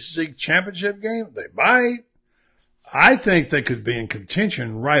SEC championship game. They might. I think they could be in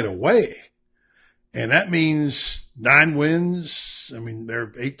contention right away. And that means 9 wins. I mean, they're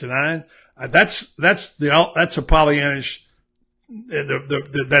 8-9. That's a Pollyannish,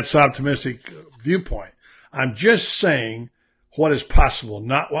 that's optimistic viewpoint. I'm just saying what is possible,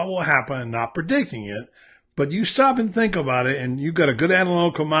 not what will happen, not predicting it. But you stop and think about it, and you've got a good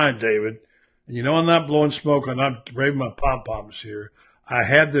analytical mind, David. And I'm not blowing smoke, I'm not waving my pom-poms here. I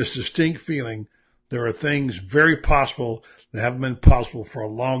have this distinct feeling there are things very possible that haven't been possible for a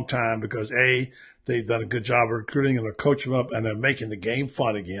long time because, A, they've done a good job of recruiting and they're coaching them up and they're making the game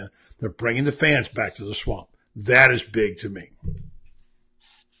fun again. They're bringing the fans back to the swamp. That is big to me.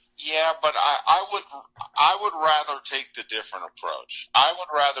 Yeah, but I would rather take the different approach. I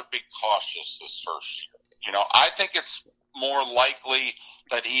would rather be cautious this first year. I think it's more likely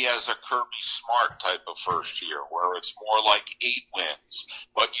that he has a Kirby Smart type of first year where it's more like 8 wins,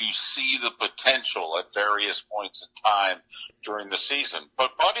 but you see the potential at various points in time during the season.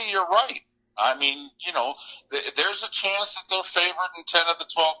 But, Buddy, you're right. I mean, there's a chance that they're favored in 10 of the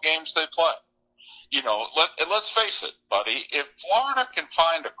 12 games they play. Let's face it, Buddy, if Florida can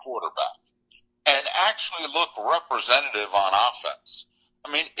find a quarterback and actually look representative on offense,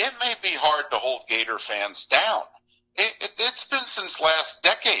 I mean, it may be hard to hold Gator fans down. It's been since last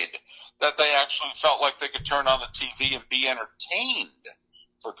decade that they actually felt like they could turn on the TV and be entertained,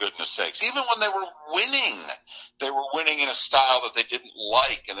 for goodness sakes. Even when they were winning in a style that they didn't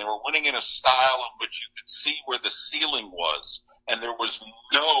like, and they were winning in a style in which you could see where the ceiling was, and there was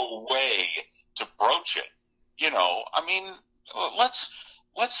no way to broach it. I mean, let's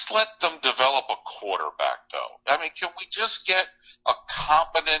let them develop a quarterback, though. I mean, can we just get a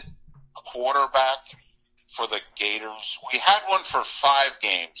competent quarterback for the Gators? We had one for 5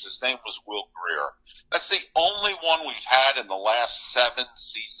 games. His name was Will Greer. That's the only one we've had in the last 7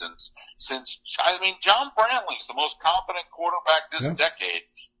 seasons John Brantley's the most competent quarterback this decade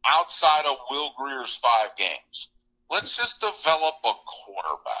outside of Will Greer's 5 games. Let's just develop a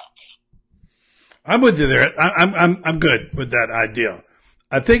quarterback. I'm with you there. I'm good with that idea.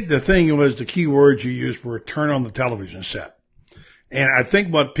 I think the thing was the key words you used were turn on the television set. And I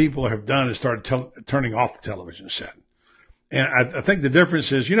think what people have done is started turning off the television set. And I think the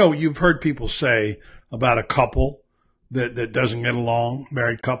difference is, you've heard people say about a couple that doesn't get along,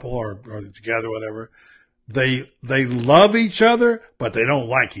 married couple or together, whatever. They love each other, but they don't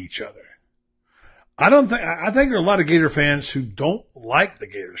like each other. I think there are a lot of Gator fans who don't like the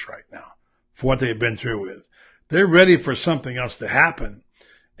Gators right now for what they've been through with. They're ready for something else to happen.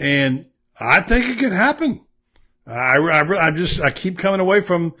 And I think it can happen. I keep coming away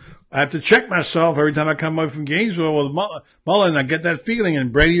from, I have to check myself every time I come away from Gainesville with Mullen. I get that feeling,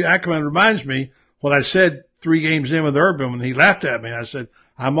 and Brady Ackerman reminds me what I said 3 games in with Urban when he laughed at me. I said,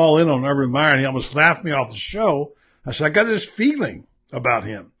 I'm all in on Urban Meyer, and he almost laughed me off the show. I said, I got this feeling about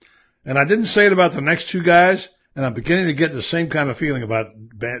him. And I didn't say it about the next 2 guys, and I'm beginning to get the same kind of feeling about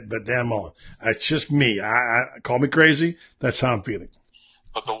Dan Mullen. It's just me. I call me crazy. That's how I'm feeling.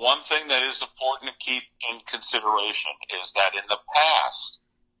 But the one thing that is important to keep in consideration is that in the past,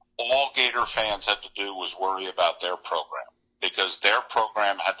 all Gator fans had to do was worry about their program, because their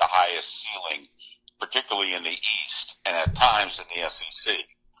program had the highest ceiling, particularly in the East and at times in the SEC.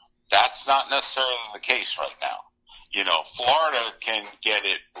 That's not necessarily the case right now. Florida can get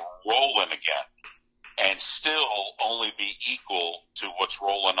it rolling again and still only be equal to what's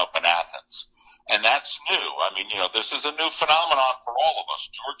rolling up in Athens. And that's new. I mean, this is a new phenomenon for all of us.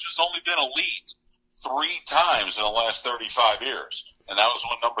 Georgia's only been elite 3 times in the last 35 years. And that was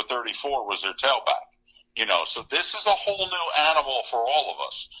when number 34 was their tailback. So this is a whole new animal for all of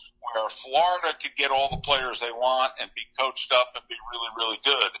us, where Florida could get all the players they want and be coached up and be really, really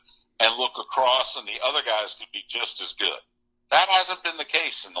good and look across, and the other guys could be just as good. That hasn't been the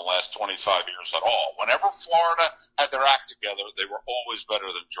case in the last 25 years at all. Whenever Florida had their act together, they were always better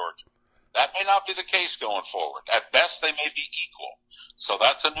than Georgia. That may not be the case going forward. At best, they may be equal. So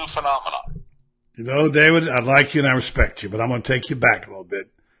that's a new phenomenon. David, I like you and I respect you, but I'm going to take you back a little bit,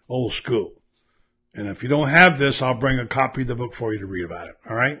 old school. And if you don't have this, I'll bring a copy of the book for you to read about it,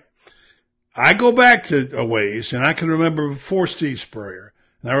 all right? I go back to a ways, and I can remember before Steve Spurrier,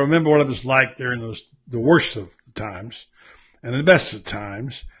 and I remember what it was like there in the worst of the times and the best of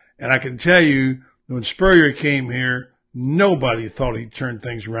times. And I can tell you, when Spurrier came here, nobody thought he'd turn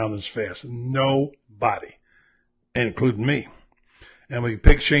things around this fast. Nobody, including me. And when he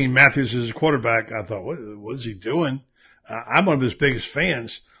picked Shane Matthews as his quarterback, I thought, what is he doing? I'm one of his biggest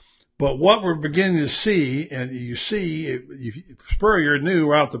fans. But what we're beginning to see, and you see, Spurrier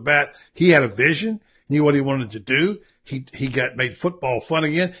knew right off the bat, he had a vision, knew what he wanted to do. He made football fun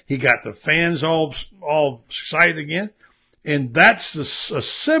again. He got the fans all excited again. And that's a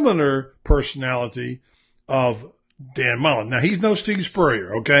similar personality of Dan Mullen. Now, he's no Steve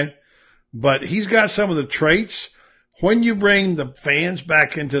Spurrier, okay? But he's got some of the traits. When you bring the fans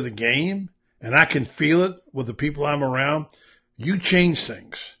back into the game, and I can feel it with the people I'm around, you change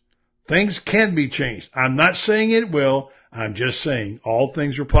things. Things can be changed. I'm not saying it will. I'm just saying all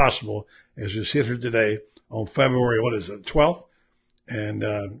things are possible as we sit here today on February, 12th? And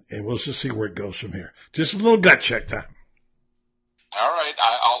we'll just see where it goes from here. Just a little gut check time. All right.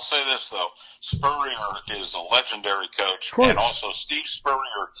 I'll say this, though. Spurrier is a legendary coach. And also Steve Spurrier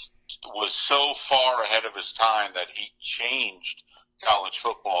was so far ahead of his time that he changed college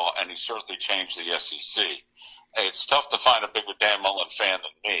football, and he certainly changed the SEC. It's tough to find a bigger Dan Mullen fan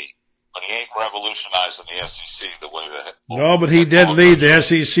than me, but he ain't revolutionizing the SEC the way that. No, but he did lead the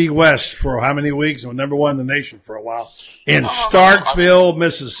SEC West for how many weeks? And number 1 in the nation for a while in Starkville,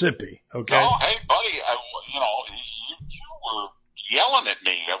 Mississippi. Okay. No, hey, buddy, you were yelling at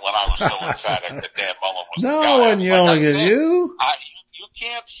me when I was so emphatic that Dan Mullen was the guy. No one yelling at you. You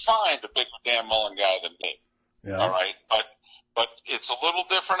can't find a bigger Dan Mullen guy than me. Yeah. All right, but it's a little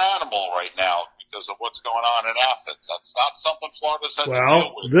different animal right now because of what's going on in Athens. That's not something Florida's had to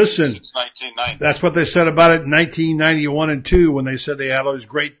deal with listen, since 1990. That's what they said about it in 1991 and 2 when they said they had all those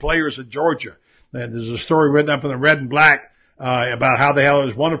great players at Georgia. And there's a story written up in the Red and Black about how they had all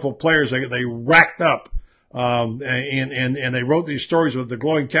those wonderful players they racked up. And they wrote these stories with the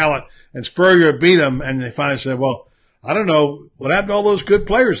glowing talent, and Spurrier beat them, and they finally said, well, I don't know what happened to all those good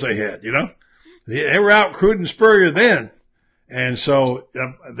players they had, you know? They were out recruiting Spurrier then. And so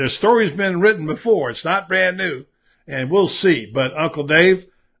the story's been written before. It's not brand new, and we'll see. But Uncle Dave,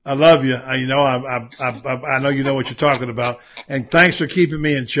 I love you. I know you know what you're talking about. And thanks for keeping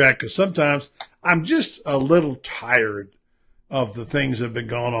me in check, because sometimes I'm just a little tired of the things that have been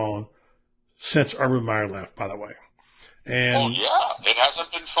going on since Urban Meyer left, by the way. And it hasn't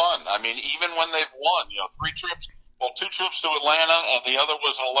been fun. I mean, even when they've won, 3 trips. Well, 2 trips to Atlanta, and the other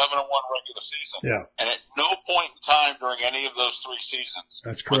was an 11-1 regular season. Yeah. And at no point in time during any of those 3 seasons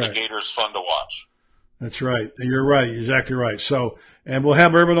were the Gators fun to watch. That's right. You're right. You're exactly right. So, and we'll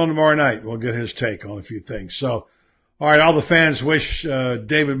have Urban on tomorrow night. We'll get his take on a few things. So, all right, all the fans wish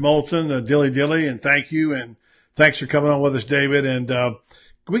David Moulton dilly, and thank you. And thanks for coming on with us, David. And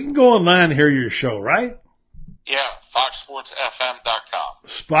we can go online and hear your show, right? Yeah, FoxSportsFM.com.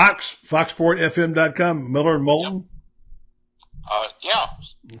 FoxSportsFM.com, Miller and Moulton? Yep. Yeah.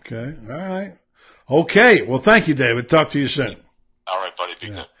 Okay, all right. Okay, well, thank you, David. Talk to you soon. All right, buddy. Be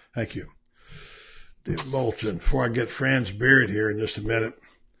good. Thank you. David Moulton. Before I get Franz Beard here in just a minute,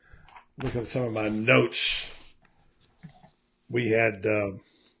 look at some of my notes. We had,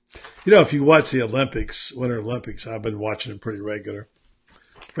 if you watch the Olympics, Winter Olympics, I've been watching them pretty regular.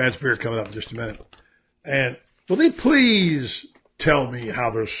 Franz Beard coming up in just a minute. And will they please tell me how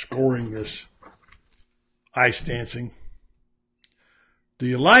they're scoring this ice dancing? Do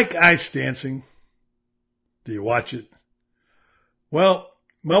you like ice dancing? Do you watch it? Well,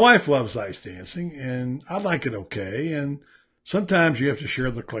 my wife loves ice dancing, and I like it okay. And sometimes you have to share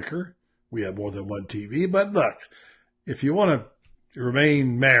the clicker. We have more than one TV. But look, if you want to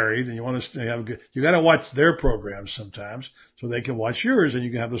remain married and you want to have a good, you got to watch their programs sometimes so they can watch yours, and you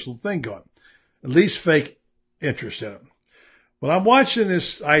can have this little thing going. At least fake interest in them. But I'm watching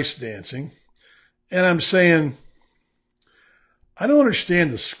this ice dancing, and I'm saying, I don't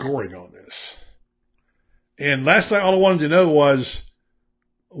understand the scoring on this. And last night, all I wanted to know was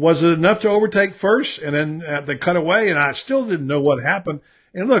it enough to overtake first? And then they cut away, and I still didn't know what happened.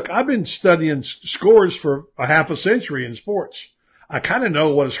 And look, I've been studying scores for a half a century in sports. I kind of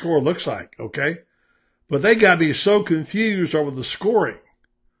know what a score looks like, okay? But they got me so confused over the scoring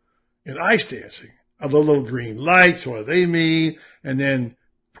in ice dancing of the little green lights, what do they mean? And then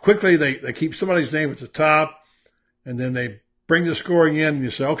quickly they keep somebody's name at the top, and then they bring the scoring in, and you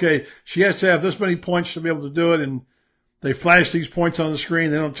say, okay, she has to have this many points to be able to do it, and they flash these points on the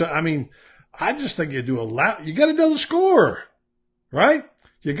screen. They don't. I just think you do a lot. You got to know the score, right?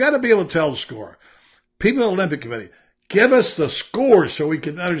 You got to be able to tell the score. People in the Olympic Committee, give us the score so we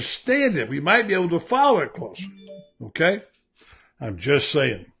can understand it. We might be able to follow it closer. Okay, I'm just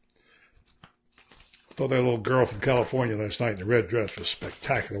saying. I thought that little girl from California last night in the red dress was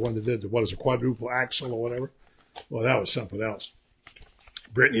spectacular. The one that did a quadruple axel or whatever. Well, that was something else.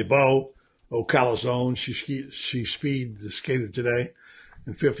 Brittany Bowe, Ocala's own. She skated today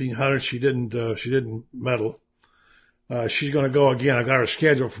in 1500. She didn't medal. She's going to go again. I got her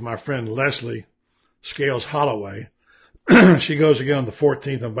scheduled for my friend Leslie Scales Holloway. She goes again on the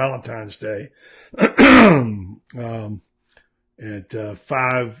 14th on Valentine's Day at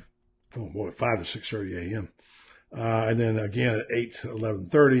 5 to 6:30 a.m. And then again at 8 to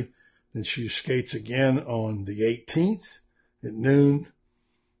 11:30. Then she skates again on the 18th at noon.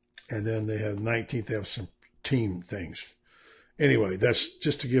 And then they have the 19th. They have some team things. Anyway, that's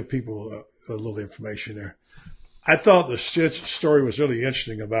just to give people a little information there. I thought the story was really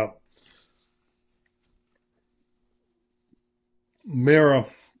interesting about Mira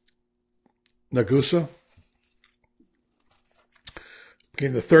Nagusa.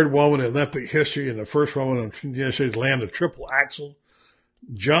 Became the 3rd woman in Olympic history and the first woman in the United States to land a triple axel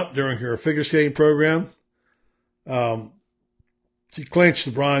jump during her figure skating program. She clinched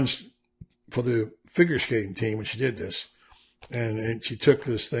the bronze for the figure skating team when she did this, and she took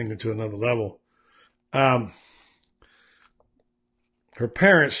this thing to another level. Her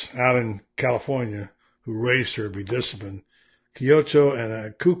parents out in California, who raised her to be disciplined, Kyoto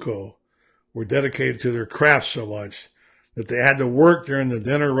and Akuko, were dedicated to their craft so much that they had to work during the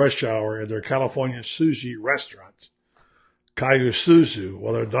dinner rush hour at their California sushi restaurant, Kayu Suzu,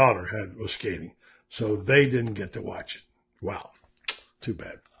 while their daughter was skating. So they didn't get to watch it. Wow. Too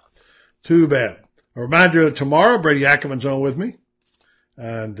bad. Too bad. A reminder that tomorrow, Brady Ackerman's on with me.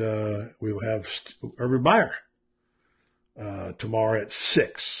 And we will have Urban Meyer tomorrow at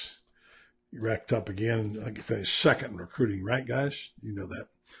 6. He racked up again. I think he finished second in recruiting, right, guys? You know that.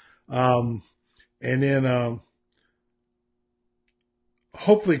 And then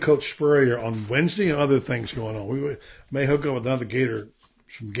hopefully Coach Spurrier on Wednesday and other things going on. We may hook up with some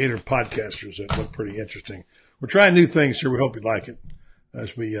Gator podcasters that look pretty interesting. We're trying new things here. We hope you like it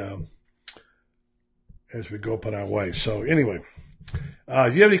as we go up on our way. So anyway,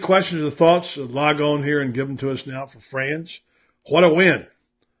 if you have any questions or thoughts, log on here and give them to us now for Franz. What a win.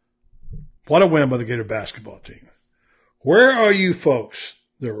 What a win by the Gator basketball team. Where are you folks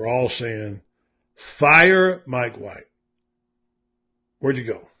that were all saying, fire Mike White? Where'd you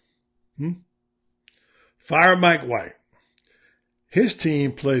go? Fire Mike White. His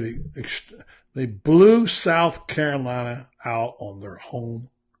team they blew South Carolina out on their home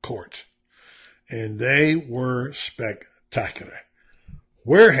court. And they were spectacular.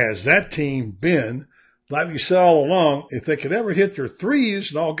 Where has that team been? Like we said all along, if they could ever hit their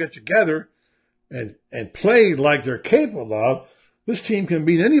threes and all get together and play like they're capable of, this team can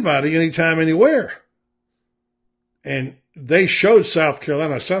beat anybody, anytime, anywhere. And they showed South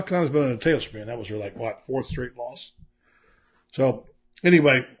Carolina. South Carolina's been in a tailspin. That was their, fourth straight loss. So,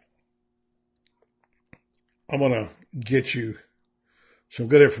 anyway, I'm going to get you some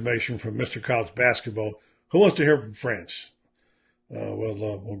good information from Mr. College Basketball. Who wants to hear from Franz?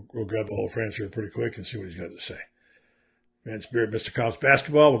 We'll grab the whole Franz here pretty quick and see what he's got to say. Franz Beard, Mr. College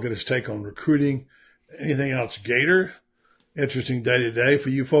Basketball. We'll get his take on recruiting. Anything else, Gator? Interesting day today. For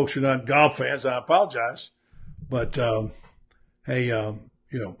you folks who are not golf fans, I apologize. But, hey,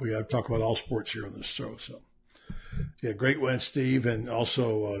 we got to talk about all sports here on this show. So, yeah, great win, Steve, and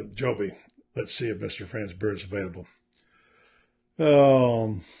also Joby. Let's see if Mr. Franz Beard is available.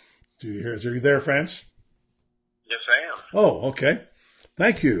 Do you hear? Are you there, Franz? Yes, I am. Oh, okay.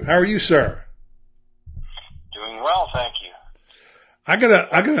 Thank you. How are you, sir? Doing well, thank you. I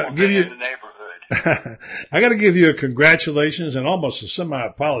gotta give you in the neighborhood. I gotta give you a congratulations and almost a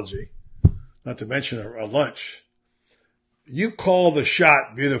semi-apology, not to mention a lunch. You called the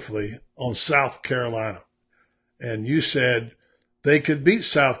shot beautifully on South Carolina, and you said they could beat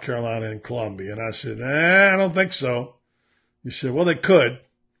South Carolina in Columbia, and I said, I don't think so. You said, well, they could,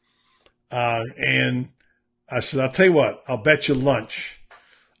 and I said, I'll tell you what, I'll bet you lunch.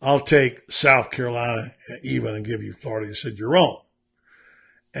 I'll take South Carolina even and give you Florida. You said, you're wrong.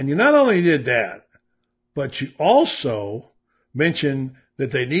 And you not only did that, but you also mentioned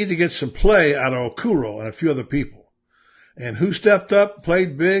that they need to get some play out of Okuro and a few other people. And who stepped up,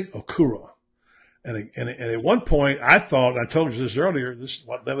 played big? Okuro. And at one point, I thought, and I told you this earlier, this is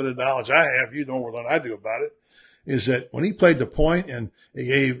what limited knowledge I have, you know more than I do about it, is that when he played the point and he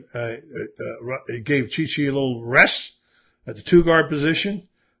gave Chi-Chi a little rest at the two-guard position,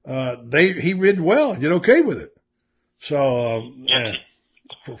 he rid well, did okay with it. So,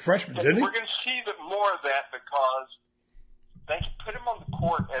 for freshman, didn't he? We're going to see more of that because they can put him on the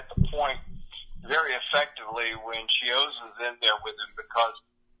court at the point very effectively when Chioza's in there with him, because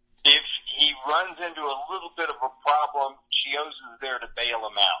if he runs into a little bit of a problem, Chioza's there to bail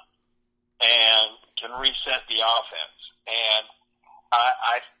him out and can reset the offense. And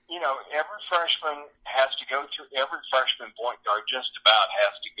every freshman has to go through, every freshman point guard just about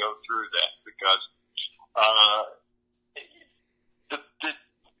has to go through that, because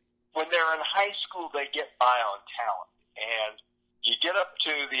when they're in high school, they get by on talent. And you get up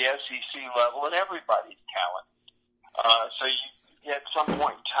to the SEC level, and everybody's talent. So at some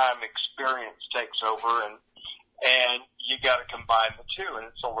point in time, experience takes over, and you got to combine the two, and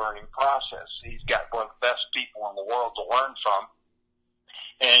it's a learning process. He's got one of the best people in the world to learn from.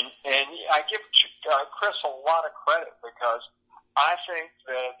 And I give Chris a lot of credit, because I think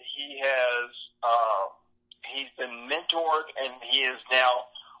that he's been mentored, and he is now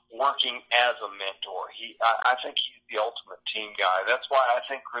working as a mentor. I think he's the ultimate team guy. That's why I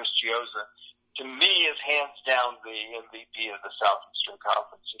think Chris Chioza, to me, is hands down the MVP of the Southeastern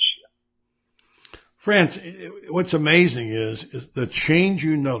Conference this year. Franz, what's amazing is the change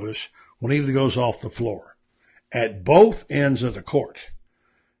you notice when he goes off the floor at both ends of the court.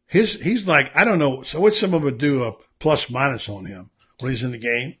 He's like, I don't know. So what some of would do a plus minus on him when he's in the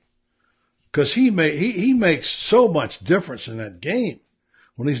game, because he makes so much difference in that game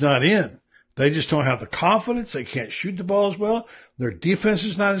when he's not in. They just don't have the confidence. They can't shoot the ball as well. Their defense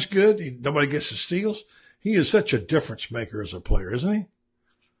is not as good. Nobody gets the steals. He is such a difference maker as a player, isn't he?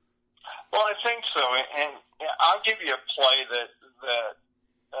 Well, I think so, and I'll give you a play that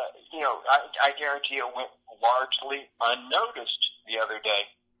I guarantee it went largely unnoticed the other day.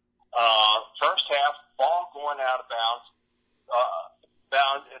 First half, ball going out of bounds.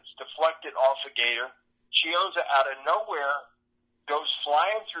 bound. It's deflected off a Gator. Chiozza out of nowhere goes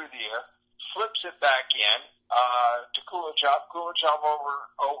flying through the air, flips it back in to Kulachov. Kulachov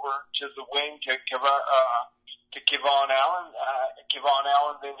over to the wing to Kevon Allen. Kevon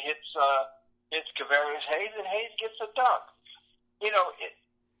Allen then hits Kavarius Hayes, and Hayes gets a dunk.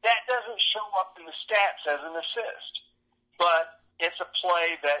 That doesn't show up in the stats as an assist, but it's a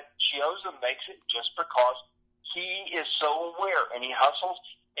play that Chiozza makes it just because he is so aware, and he hustles,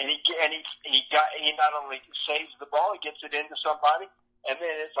 and he not only saves the ball, he gets it into somebody, and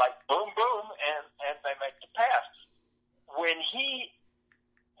then it's like boom, boom, and they make the pass. When he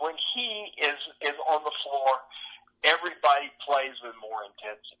is on the floor, everybody plays with more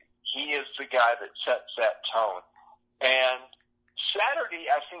intensity. He is the guy that sets that tone. And Saturday,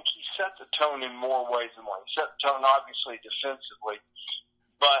 I think he set the tone in more ways than one. He set the tone, obviously, defensively.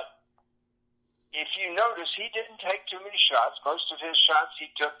 But if you notice, he didn't take too many shots. Most of his shots he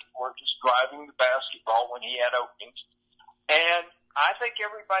took were just driving the basketball when he had openings. And I think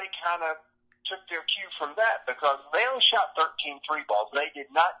everybody kind of took their cue from that because they only shot 13 three balls. They did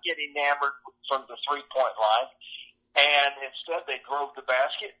not get enamored from the three-point line. And instead, they drove the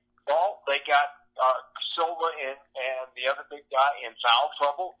basketball. They got Silva and the other big guy in foul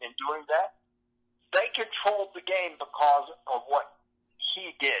trouble in doing that. They controlled the game because of what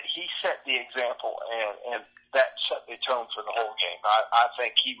he did. He set the example, and that set the tone for the whole game. I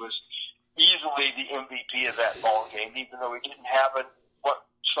think he was easily the MVP of that ball game, even though he didn't have what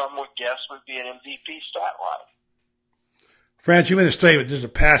some would guess would be an MVP stat line. Franz, you made a statement, just a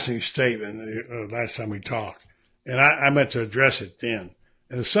passing statement last time we talked, and I meant to address it then.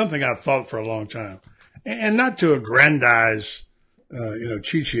 And it's something I've thought for a long time. And not to aggrandize,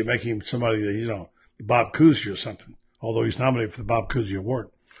 Chichi, make him somebody that, Bob Cousy or something, although he's nominated for the Bob Cousy Award.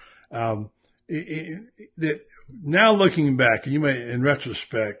 That now looking back, and you may, in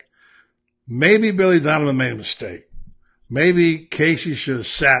retrospect, maybe Billy Donovan made a mistake. Maybe Casey should have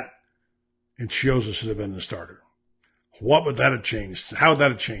sat and Chiozza should have been the starter. What would that have changed? How would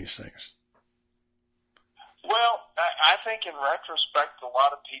that have changed things? Well, I think in retrospect, a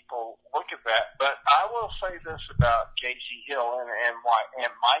lot of people look at that, but I will say this about Casey Hill and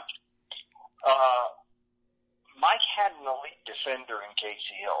Mike. Mike had an elite defender in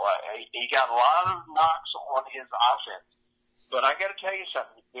Casey Hill. He got a lot of knocks on his offense, but I got to tell you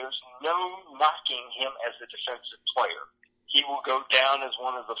something. There's no knocking him as a defensive player. He will go down as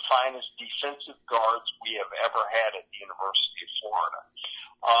one of the finest defensive guards we have ever had at the University of Florida.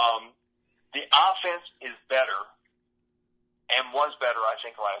 The offense is better and was better, I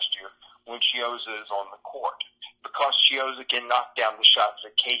think, last year when Chiozza is on the court because Chiozza can knock down the shots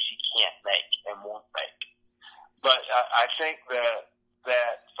that Casey can't make and won't make. But I think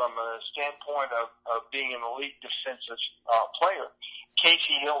that from a standpoint of being an elite defensive player,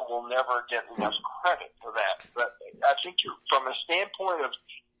 Casey Hill will never get enough credit for that. But I think from a standpoint of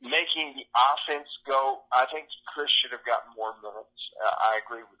making the offense go, I think Chris should have gotten more minutes. I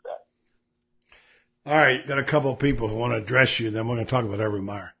agree with that. All right, got a couple of people who want to address you, then we're going to talk about Urban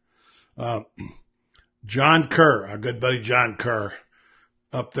Meyer. John Kerr, our good buddy John Kerr,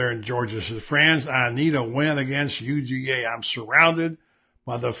 up there in Georgia, says, Franz, I need a win against UGA. I'm surrounded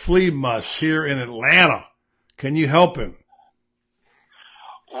by the flea musts here in Atlanta. Can you help him?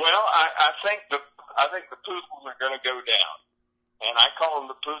 Well, I think the Poodles are going to go down. And I call them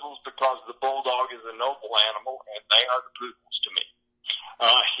the Poodles because the Bulldog is a noble animal, and they are the Poodles to me.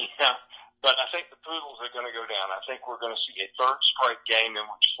 But I think the Poodles are going to go down. I think we're going to see a third straight game in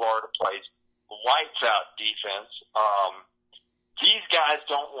which Florida plays lights-out defense. These guys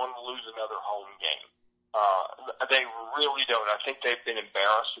don't want to lose another home game. They really don't. I think they've been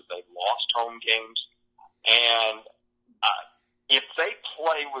embarrassed that they've lost home games. And if they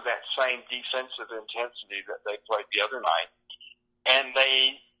play with that same defensive intensity that they played the other night, and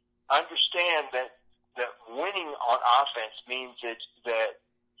they understand that winning on offense means that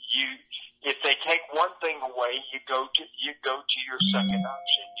if they take one thing away, you go to your second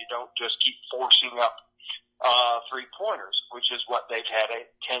option. You don't just keep forcing up three-pointers, which is what they've had a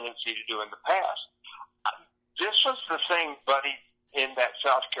tendency to do in the past. This was the thing, buddy, in that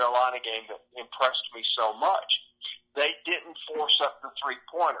South Carolina game that impressed me so much. They didn't force up the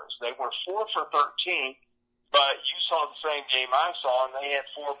three-pointers. They were 4 for 13, but you saw the same game I saw, and they had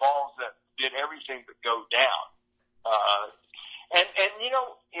 4 balls that did everything but go down. And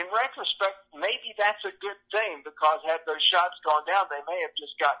in retrospect, maybe that's a good thing because had those shots gone down, they may have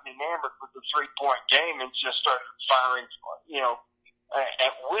just gotten enamored with the three-point game and just started firing,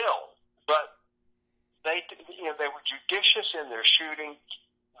 at will. But they were judicious in their shooting.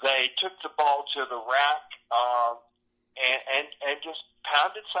 They took the ball to the rack, and just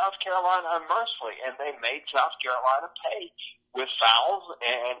pounded South Carolina unmercifully, and they made South Carolina pay with fouls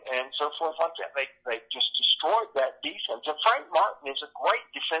and so forth like that. They just destroyed that defense. And Frank Martin is a great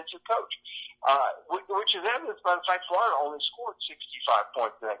defensive coach, which is evidenced by the fact Florida only scored 65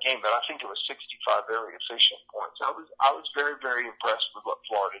 points in that game, but I think it was 65 very efficient points. I was very, very impressed with what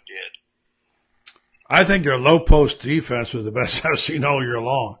Florida did. I think their low post defense was the best I've seen all year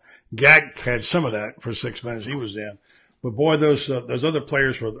long. Gag had some of that for 6 minutes he was in. But boy, those other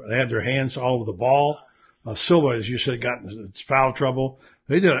players they had their hands all over the ball. Silva, as you said, got in foul trouble.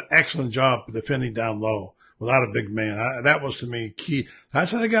 They did an excellent job defending down low without a big man. That was, to me, key.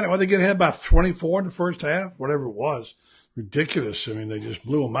 That's how they got it. Well, they get ahead about 24 in the first half, whatever it was. Ridiculous. I mean, they just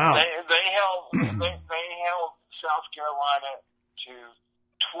blew them out. They held South Carolina to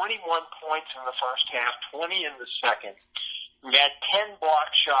 21 points in the first half, 20 in the second. We had 10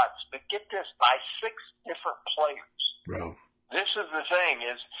 block shots, but get this, by 6 different players. Bro. This is the thing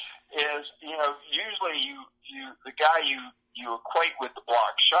is usually the guy you equate with the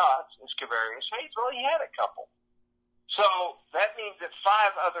block shots is Kavarius Hayes. Well, he had a couple. So that means that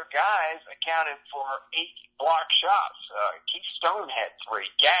 5 other guys accounted for 8 block shots. Keith Stone had 3.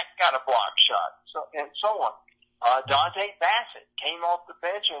 Gak got a block shot, and so on. Dante Bassett came off the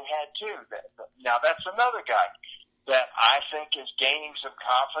bench and had 2. Now that's another guy that I think is gaining some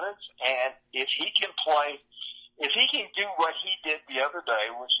confidence, and if he can do what he did the other day,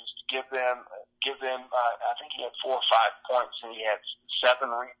 which is to give them, I think he had 4 or 5 points and he had 7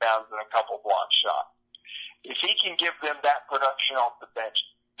 rebounds and a couple block shots. If he can give them that production off the bench,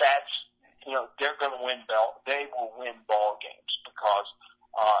 they're going to win they will win ball games because,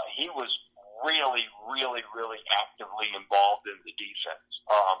 he was really, really, really actively involved in the defense.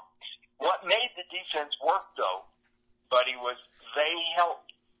 What made the defense work though, buddy, was they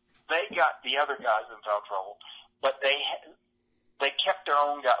got the other guys in foul trouble, but they kept their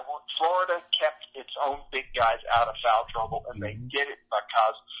own guys. Florida kept its own big guys out of foul trouble, and they did it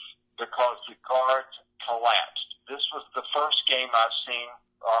because the guards collapsed. This was the first game I've seen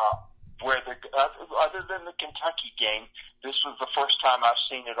where other than the Kentucky game, this was the first time I've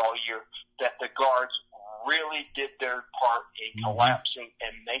seen it all year that the guards really did their part in collapsing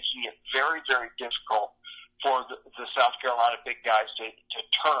and making it very, very difficult for the South Carolina big guys to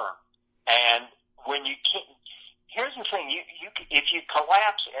turn. And when you can't, here's the thing: if you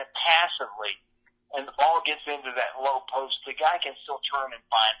collapse it passively and the ball gets into that low post, the guy can still turn and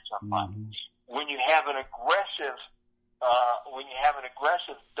find somebody. When you have an aggressive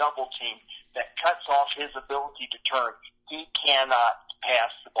double team that cuts off his ability to turn, he cannot pass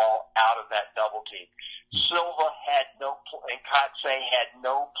the ball out of that double team. Silva and Kotze had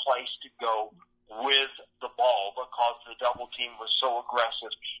no place to go with the ball because the double team was so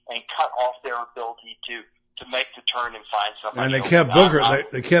aggressive and cut off their ability to make the turn and find somebody. And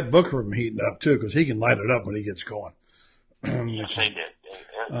they kept Booker from heating up too, because he can light it up when he gets going. Yes, they did.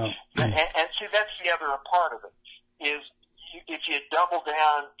 And see, that's the other part of it is if you double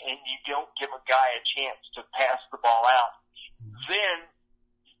down and you don't give a guy a chance to pass the ball out, then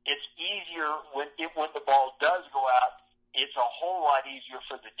it's easier when the ball does go out. It's a whole lot easier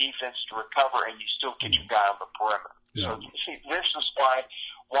for the defense to recover, and you still get your guy on the perimeter. Yeah. So, see, this is why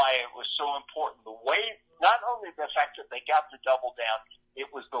it was so important. The way, not only the fact that they got the double down, it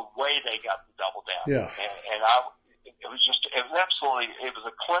was the way they got the double down. Yeah. And it was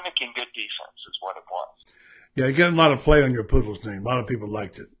a clinic in good defense is what it was. Yeah, you get a lot of play on your Poodles name. A lot of people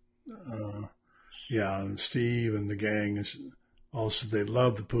liked it. And Steve and the gang also they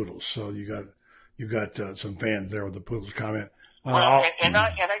love the Poodles. So you got some fans there with the Poodles comment. And I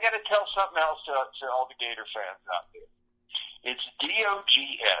got to tell something else to all the Gator fans out there. It's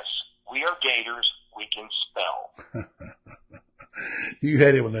DOGS. We are Gators. We can spell. You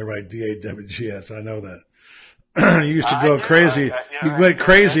hate it when they write DAWGS. I know that. You used to go crazy. You went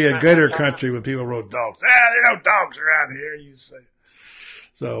crazy in Gator country when people wrote dogs. There are no dogs around here. You say.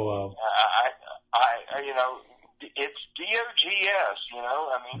 So. It's DOGS.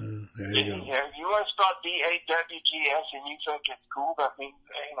 I mean, you want to spell DAWGS and you think it's cool. I mean,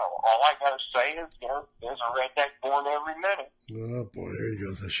 all I got to say is, there's a redneck born every minute. Oh boy, there he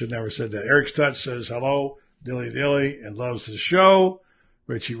goes. I should never said that. Eric Stutz says hello, Dilly, and loves the show.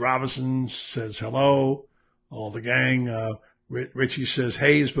 Richie Robinson says hello. All the gang. Richie says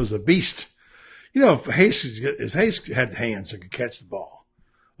Hayes was a beast. If Hayes had hands and could catch the ball,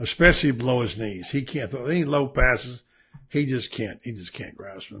 especially below his knees. He can't throw any low passes. He just can't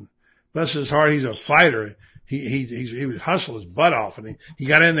grasp them. Bless his heart, he's a fighter. He would hustle his butt off, and he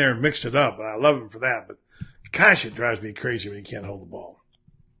got in there and mixed it up, and I love him for that. But gosh, it drives me crazy when he can't hold the ball.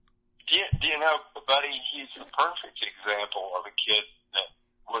 Do you know, buddy, he's a perfect example of a kid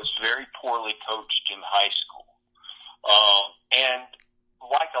was very poorly coached in high school. And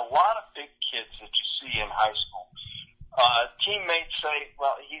like a lot of big kids that you see in high school, teammates say,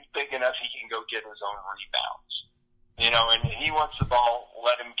 well, he's big enough, he can go get his own rebounds. And he wants the ball,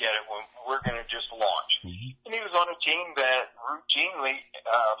 let him get it when we're going to just launch. Mm-hmm. And he was on a team that routinely,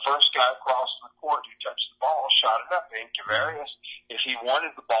 first guy across the court who touched the ball, shot it up. And Kavarius, if he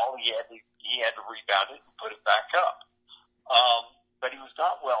wanted the ball, he had to rebound it and put it back up. But he was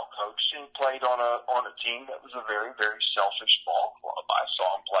not well coached and played on a team that was a very, very selfish ball club. I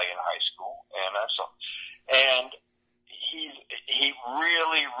saw him play in high school, and he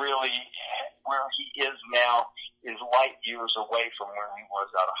really, really, where he is now is light years away from where he was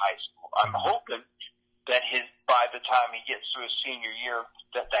out of high school. I'm hoping that by the time he gets to his senior year,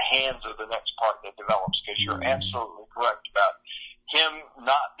 that the hands are the next part that develops, because you're absolutely correct about him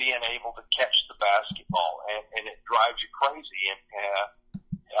not being able to catch the basketball, and it drives you crazy.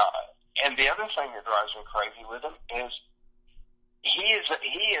 And the other thing that drives me crazy with him is he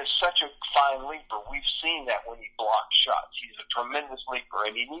is such a fine leaper. We've seen that when he blocks shots. He's a tremendous leaper,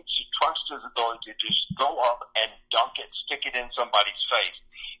 and he needs to trust his ability to just go up and dunk it, stick it in somebody's face.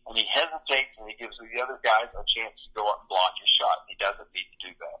 And he hesitates, and he gives the other guys a chance to go up and block his shot. He doesn't need to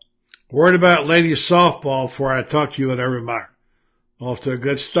do that. Worried about ladies softball before I talk to you at Urban Meyer. Off to a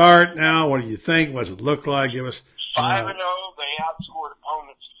good start now. What do you think? What does it look like? Give us 5-0. They outscored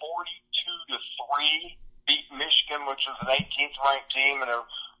opponents 42-3. Beat Michigan, which was an 18th ranked team, and a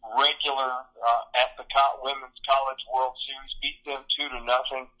regular at the Women's College World Series. Beat them 2-0.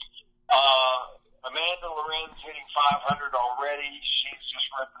 Amanda Lorenz hitting 500 already. She's just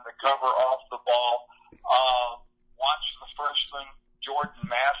ripping the cover off the ball. Watch the freshman Jordan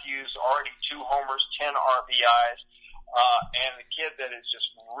Matthews, already 2 homers, 10 RBIs. And the kid that is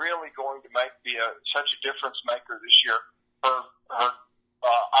just really going to be such a difference maker this year. Her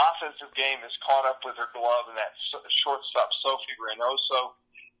offensive game has caught up with her glove, and that shortstop Sophie Reynoso.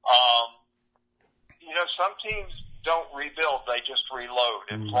 Some teams don't rebuild; they just reload.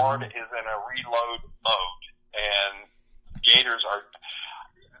 And Florida is in a reload mode, and Gators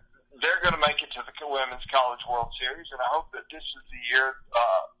they're going to make it to the Women's College World Series, and I hope that this is the year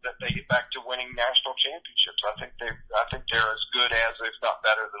that they get back to winning national championships. I think they're as good as, if not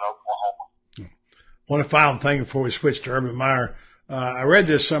better than, Oklahoma. One final thing before we switch to Urban Meyer. I read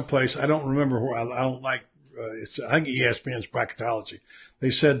this someplace. I don't remember where. I don't like. I think ESPN's bracketology. They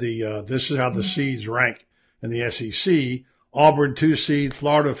said this is how the seeds rank in the SEC: Auburn 2 seed,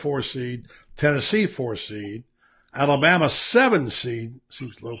 Florida 4 seed, Tennessee 4 seed, Alabama 7 seed,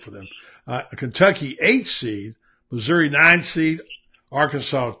 seems low for them, Kentucky 8 seed, Missouri 9 seed,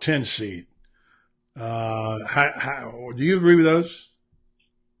 Arkansas 10 seed. How do you agree with those?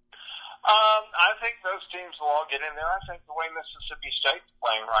 I think those teams will all get in there. I think the way Mississippi State's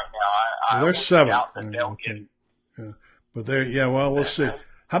playing right now, they're 7th. But we'll see.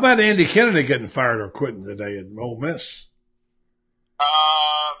 How about Andy Kennedy getting fired or quitting today at Ole Miss?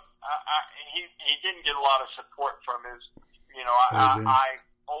 He didn't get a lot of support from his,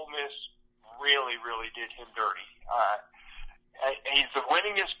 Ole Miss really, really did him dirty. He's the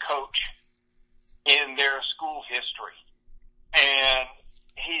winningest coach in their school history. And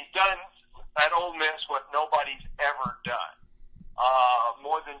he's done at Ole Miss what nobody's ever done.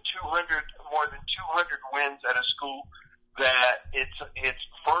 More than 200 wins at a school that it's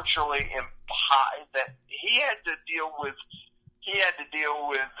virtually impossible. That he had to deal with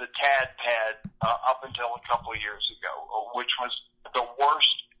the Tad Pad up until a couple of years ago, which was the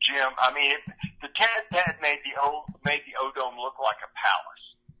worst gym. I mean, the Tad Pad made the O-Dome look like a palace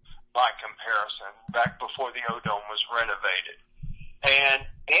by comparison, back before the O-Dome was renovated. And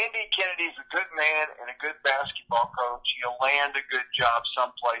Andy Kennedy's a good man and a good basketball coach. He'll land a good job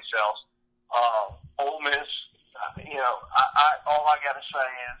someplace else. Ole Miss, all I got to say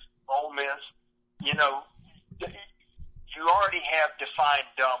is Ole Miss, you already have defined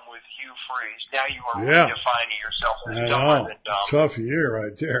dumb with Hugh Freeze. Now you are redefining yourself as dumber than dumb. Tough year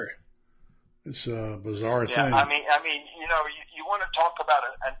right there. It's a bizarre thing. I mean, you want to talk about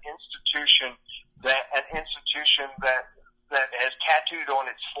an institution that has tattooed on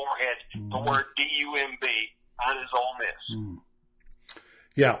its forehead the word D-U-M-B. That is Ole Miss.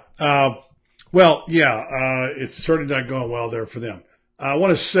 It's certainly not going well there for them. I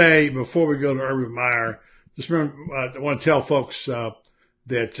want to say, before we go to Urban Meyer, just remember, I want to tell folks that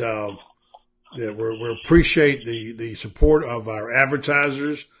we appreciate the support of our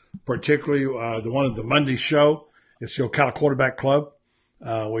advertisers, particularly the one at the Monday show. It's the Ocala Quarterback Club,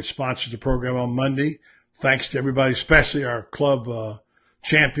 which sponsors the program on Monday. Thanks to everybody, especially our club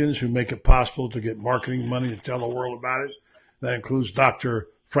champions who make it possible to get marketing money and tell the world about it. That includes Dr.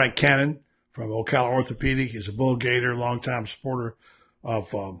 Frank Cannon from Ocala Orthopedic. He's a Bull Gator, longtime supporter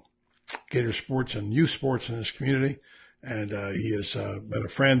of Gator sports and youth sports in this community. And he has been a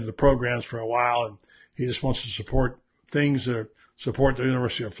friend of the programs for a while, and he just wants to support things that support the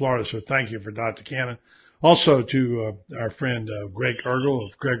University of Florida. So thank you for Dr. Cannon. Also to our friend Greg Ergel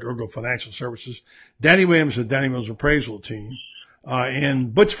of Greg Ergel Financial Services, Danny Williams of Danny Williams Appraisal Team,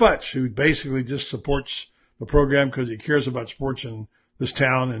 and Butch Futch, who basically just supports the program because he cares about sports in this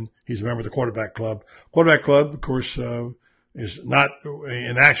town, and he's a member of the Quarterback Club. Quarterback Club, of course, is not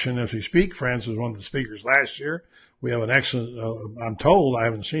in action as we speak. Franz was one of the speakers last year. We have an excellent, I'm told, I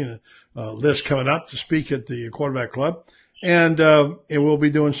haven't seen it, list coming up to speak at the Quarterback Club. And we'll be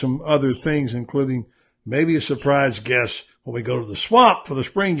doing some other things, including maybe a surprise guest when we go to the Swamp for the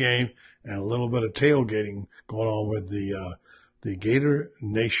spring game, and a little bit of tailgating going on with the Gator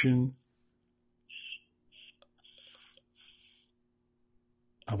Nation.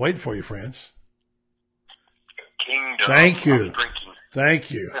 I'm waiting for you, Franz. Kingdom. Thank you.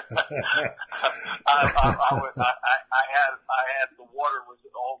 Thank you. I had the water was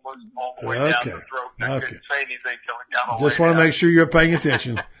almost all the way down the throat. I couldn't say anything till it got all the way Just want to down. make sure you're paying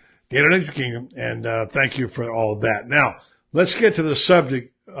attention. Gator Nation Kingdom, and thank you for all of that. Now, let's get to the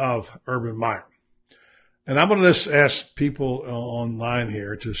subject of Urban Meyer. And I'm going to just ask people online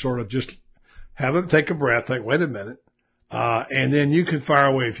here to sort of just have them take a breath, like, wait a minute, and then you can fire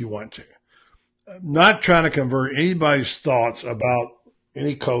away if you want to. I'm not trying to convert anybody's thoughts about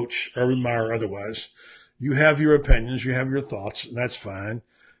any coach, Urban Meyer or otherwise. You have your opinions, you have your thoughts, and that's fine.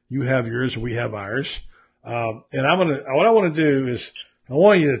 You have yours, we have ours. And what I want to do is I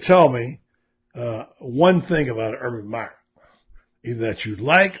want you to tell me one thing about Urban Meyer, either that you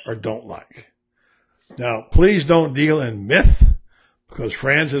like or don't like. Now, please don't deal in myth, because,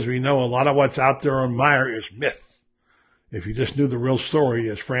 Franz, as we know, a lot of what's out there on Meyer is myth. If you just knew the real story,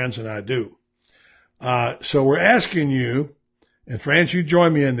 as Franz and I do. So we're asking you, and Franz, you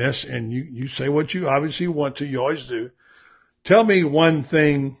join me in this, and you say what you obviously want to. You always do. Tell me one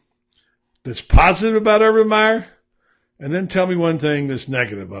thing that's positive about Urban Meyer, and then tell me one thing that's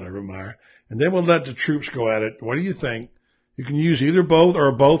negative about Urban Meyer, and then we'll let the troops go at it. What do you think? You can use either both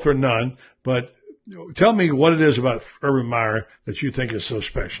or none, but tell me what it is about Urban Meyer that you think is so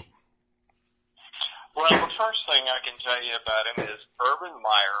special. Well, the first thing I can tell you about him is Urban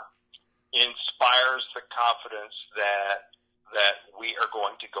Meyer inspires the confidence that we are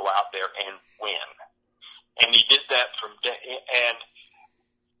going to go out there and win. And he did that from day, and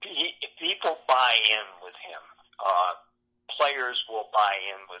people buy in with him. Players will buy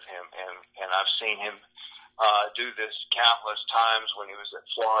in with him, and I've seen him do this countless times when he was at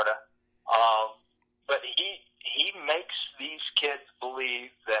Florida. But he makes these kids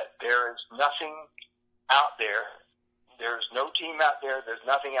believe that there is nothing out there. There's no team out there. There's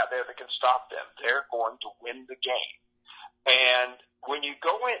nothing out there that can stop them. They're going to win the game. And when you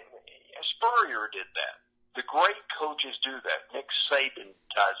go in, Spurrier did that. The great coaches do that. Nick Saban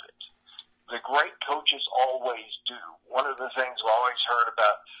does it. The great coaches always do. One of the things I've always heard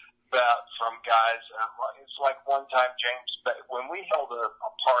about from guys, it's like one time James Bates, when we held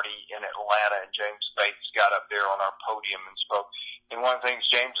a party in Atlanta and James Bates got up there on our podium and spoke, and one of the things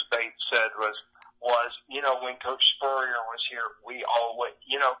James Bates said was, when Coach Spurrier was here, we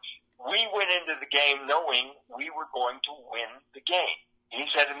went into the game knowing we were going to win the game. He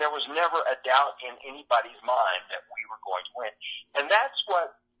said, and there was never a doubt in anybody's mind that we were going to win. And that's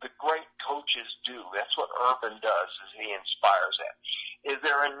what the great coaches do. That's what Urban does, is he inspires that. Is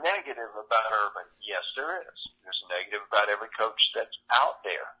there a negative about Urban? Yes, there is. There's a negative about every coach that's out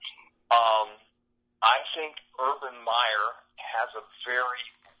there. I think Urban Meyer has a very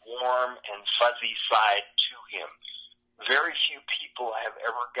warm and fuzzy side to him. Very few people have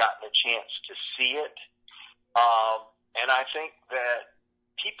ever gotten a chance to see it. And I think that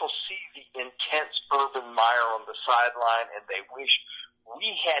people see the intense Urban Meyer on the sideline and they wish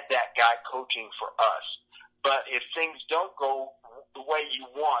we had that guy coaching for us. But if things don't go the way you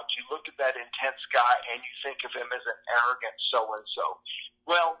want, you look at that intense guy and you think of him as an arrogant so-and-so.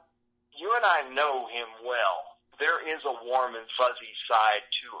 Well, you and I know him well. There is a warm and fuzzy side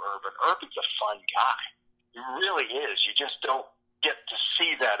to Urban. Urban's a fun guy. He really is. You just don't get to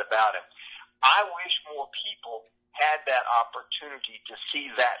see that about him. I wish more people had that opportunity to see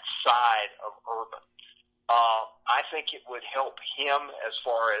that side of Urban. I think it would help him as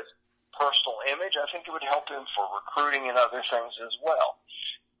far as personal image. I think it would help him for recruiting and other things as well.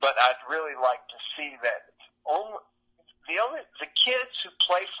 But I'd really like to see that. The kids who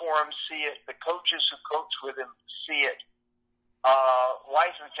play for him see it. The coaches who coach with him see it.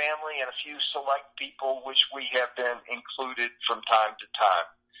 Wife and family and a few select people, which we have been included from time to time.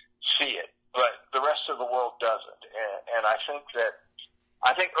 see it, but the rest of the world doesn't. And I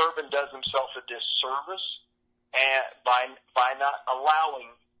think Urban does himself a disservice and by not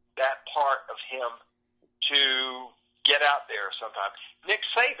allowing that part of him to get out there sometimes. Nick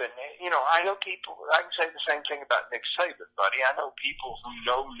Saban, I know people, I can say the same thing about Nick Saban, buddy. I know people who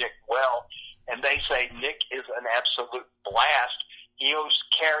know Nick well, and they say Nick is an absolute blast. He hosts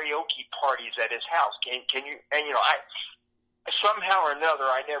karaoke parties at his house. Can you, I somehow or another,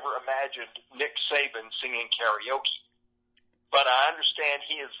 I never imagined Nick Saban singing karaoke. But I understand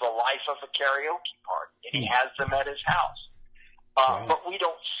he is the life of a karaoke party, and he has them at his house. Wow. But we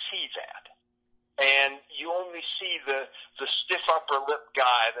don't see that. And you only see the stiff upper lip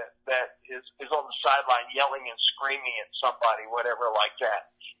guy that is on the sideline yelling and screaming at somebody, whatever like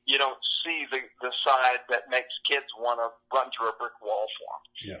that. You don't see the side that makes kids want to run through a brick wall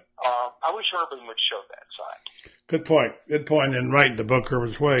for him. Yeah. I wish Urban would show that side. Good point. Good point. And right in the book,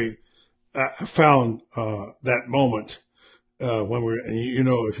 Urban's Way, I found that moment when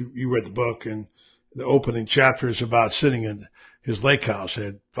if you read the book, and the opening chapter is about sitting in his lake house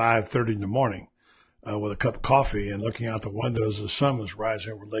at 5:30 in the morning with a cup of coffee and looking out the window as the sun was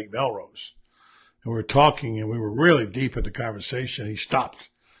rising over Lake Melrose. And we were talking, and we were really deep in the conversation. He stopped,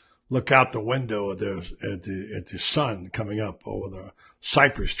 looked out the window at the sun coming up over the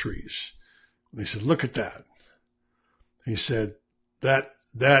cypress trees. And he said, "Look at that." He said, that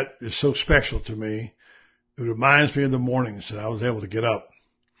is so special to me. It reminds me of the mornings that I was able to get up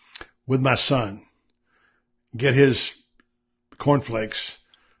with my son, get his cornflakes,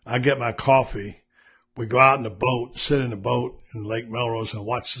 I get my coffee, we go out in the boat, sit in the boat in Lake Melrose and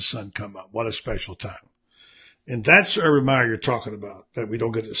watch the sun come up. What a special time. And that's Urban Meyer you're talking about, that we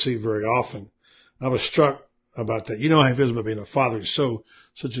don't get to see very often. I was struck about that. You know how Visible being a father is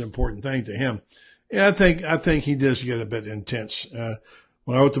such an important thing to him. Yeah, I think he does get a bit intense.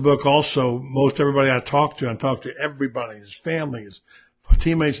 When I wrote the book also, most everybody I talked to everybody, his family, his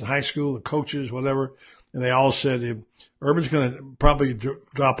teammates in high school, the coaches, whatever, and they all said Urban's going to probably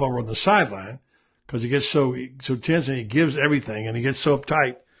drop over on the sideline because he gets so tense and he gives everything and he gets so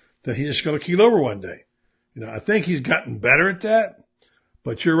uptight that he's just going to keel over one day. I think he's gotten better at that,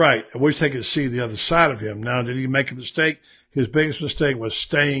 but you're right. I wish they could see the other side of him. Now, did he make a mistake? His biggest mistake was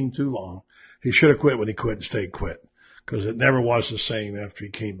staying too long. He should have quit when he quit and stayed quit, because it never was the same after he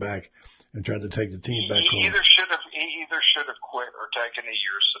came back and tried to take the team back home. He either should have quit or taken a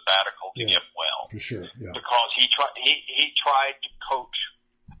year's sabbatical to get well. For sure, yeah. Because he tried to coach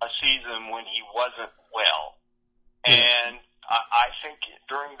a season when he wasn't well, and I think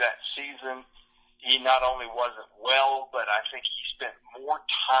during that season he not only wasn't well, but I think he spent more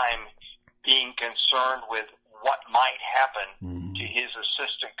time being concerned with what might happen to his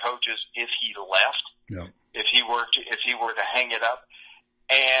assistant coaches if he left. Yeah. If he were to hang it up,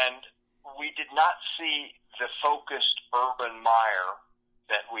 and we did not see the focused Urban Meyer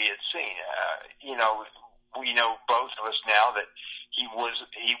that we had seen. We know both of us now that he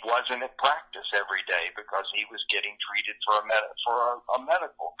wasn't at practice every day because he was getting treated for a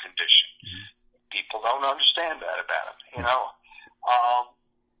medical condition. People don't understand that about him.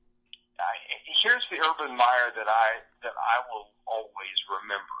 Here's the Urban Meyer that I will always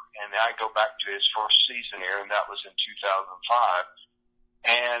remember, and I go back to his first season here, and that was in 2005.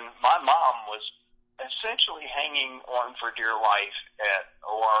 And my mom was essentially hanging on for dear life at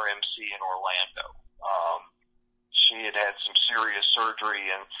ORMC in Orlando. She had had some serious surgery,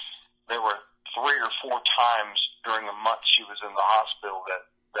 and there were 3 or 4 times during a month she was in the hospital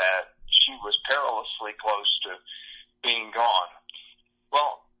that she was perilously close to being gone.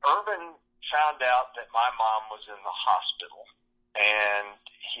 Well, Urban found out that my mom was in the hospital, and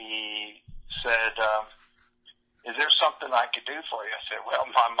he said, "Is there something I could do for you?" I said, "Well,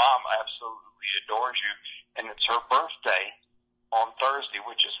 my mom absolutely adores you, and it's her birthday on Thursday,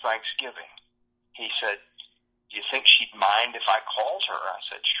 which is Thanksgiving." He said, "Do you think she'd mind if I called her?" I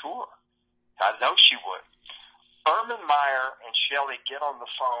said, "Sure. I know she would." Urban Meyer and Shelley get on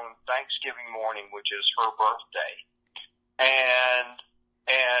the phone Thanksgiving morning, which is her birthday, and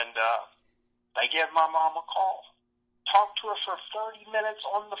they give my mom a call. Talk to her for 30 minutes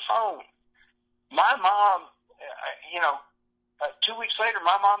on the phone. My mom, 2 weeks later,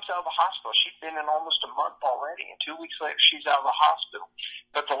 my mom's out of the hospital. She'd been in almost a month already, and 2 weeks later, she's out of the hospital.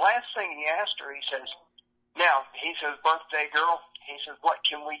 But the last thing he asked her, he says, "Birthday girl," he says, "what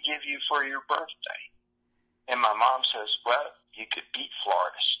can we give you for your birthday?" And my mom says, "Well, you could beat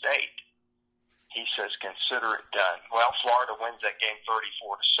Florida State." He says, "Consider it done." Well, Florida wins that game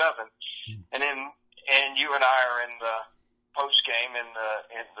 34-7, and you and I are in the post game in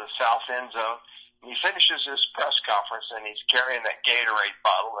the south end zone, He finishes his press conference, and he's carrying that Gatorade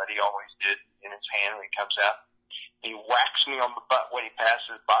bottle that he always did in his hand when he comes out. He whacks me on the butt when he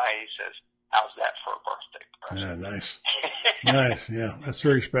passes by. He says, "How's that for a birthday present?" Yeah, nice. Nice, yeah. That's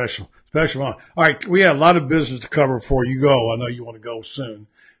very special. Special. All right, we have a lot of business to cover before you go. I know you want to go soon.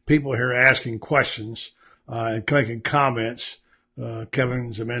 People here asking questions and making comments.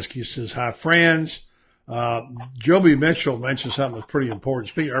 Kevin Zeminski says, "Hi, Franz." Joby Mitchell mentioned something that's pretty important.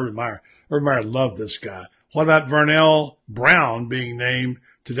 Speaking of Urban Meyer, Urban Meyer loved this guy. What about Vernell Brown being named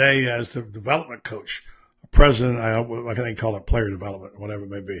today as the development coach? President, I think they call it player development, whatever it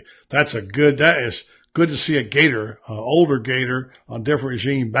may be. That is good to see a Gator, older Gator on different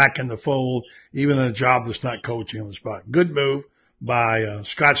regime back in the fold, even in a job that's not coaching on the spot. Good move by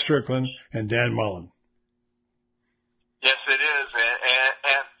Scott Strickland and Dan Mullen. Yes, it is. And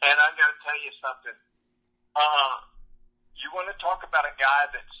I got to tell you something. You want to talk about a guy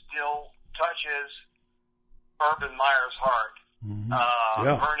that still touches Urban Meyer's heart. Mm-hmm.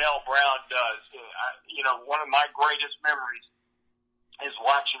 Vernell Brown does. One of my greatest memories is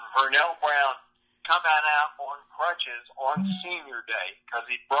watching Vernell Brown come out on crutches on senior day because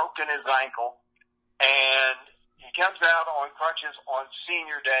he'd broken his ankle, and he comes out on crutches on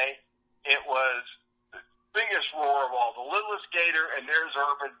senior day. It was the biggest roar of all. The littlest Gator, and there's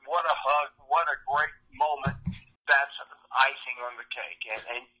Urban. What a hug. What a great moment. That's icing on the cake, and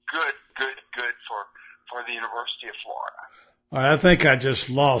good for the University of Florida. All right, I think I just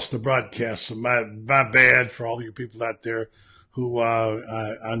lost the broadcast, so my bad for all you people out there who,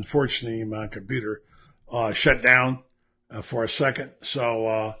 unfortunately, my computer shut down for a second.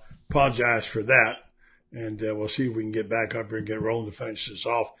 So apologize for that, and we'll see if we can get back up here and get rolling to finish this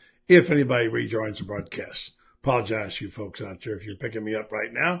off if anybody rejoins the broadcast. Apologize to you folks out there if you're picking me up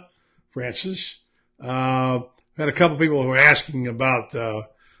right now. Francis. Had a couple people who were asking about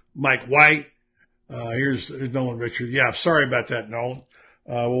Mike White. Here's Nolan Richard. Yeah, sorry about that, Nolan.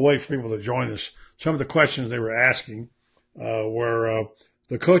 We'll wait for people to join us. Some of the questions they were asking were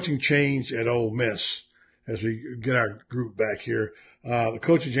the coaching change at Ole Miss as we get our group back here. The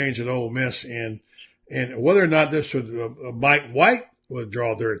coaching change at Ole Miss and whether or not this would Mike White would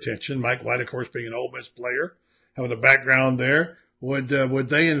draw their attention. Mike White, of course, being an Ole Miss player, having a background there. Would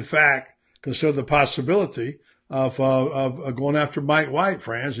they, in fact, consider the possibility of going after Mike White,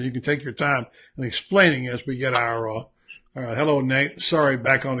 Franz? And you can take your time in explaining as we get our hello, Nate. Sorry,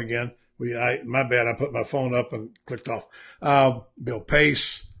 back on again. My bad. I put my phone up and clicked off. Bill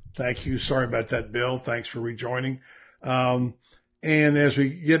Pace, thank you. Sorry about that, Bill. Thanks for rejoining. And as we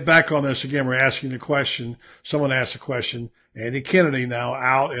get back on this again, we're asking the question. Someone asked a question. Andy Kennedy now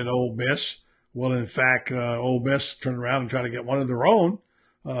out in Ole Miss. Will, in fact, Ole Miss turn around and try to get one of their own,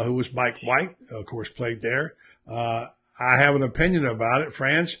 who was Mike White, of course, played there. I have an opinion about it.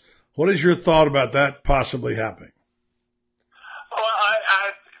 Franz, what is your thought about that possibly happening? Well,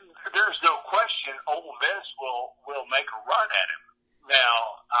 there's no question Ole Miss will make a run at him.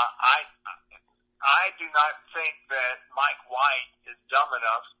 Now, I do not think that Mike White is dumb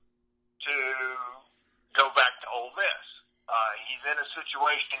enough to go back to Ole Miss. He's in a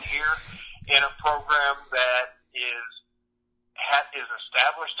situation here in a program that is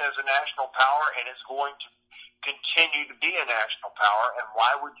established as a national power and is going to continue to be a national power. And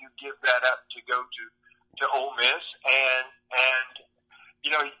why would you give that up to go to Ole Miss? And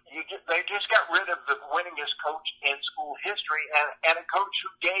they just got rid of the winningest coach in school history and a coach who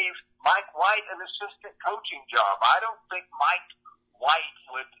gave Mike White an assistant coaching job. I don't think Mike White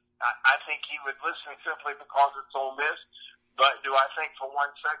I think he would listen simply because it's Ole Miss. But do I think for 1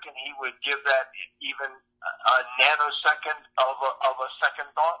 second he would give that even a nanosecond of a second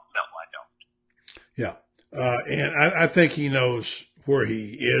thought? No, I don't. Yeah. And I think he knows where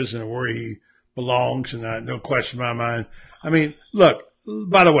he is and where he belongs, and no question in my mind. I mean, look,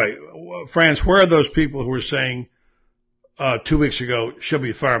 by the way, Franz, where are those people who were saying 2 weeks ago, she'll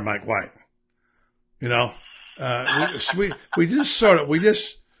be fired, Mike White? You know, we just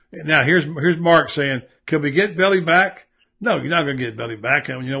now here's Mark saying, can we get Billy back? No, you're not going to get Billy back.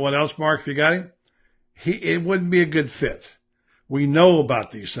 And you know what else, Mark, if you got him? It wouldn't be a good fit. We know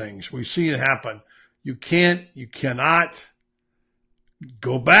about these things. We've seen it happen. You cannot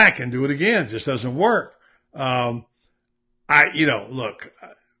go back and do it again. It just doesn't work. Look, I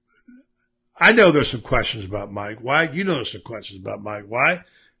know there's some questions about Mike White. You know there's some questions about Mike White.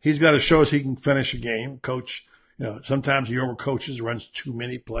 He's got to show us he can finish a game. Coach, sometimes he overcoaches, runs too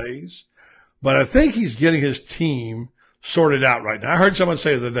many plays. But I think he's getting his team sorted out right now. I heard someone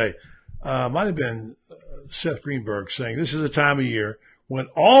say the other day, might have been Seth Greenberg, saying this is a time of year when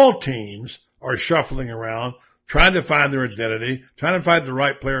all teams are shuffling around trying to find their identity, trying to find the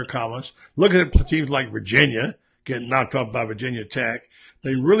right player comments, looking at teams like Virginia, getting knocked off by Virginia Tech.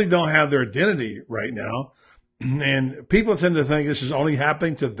 They really don't have their identity right now. And people tend to think this is only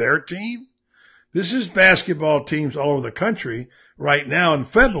happening to their team. This is basketball teams all over the country right now in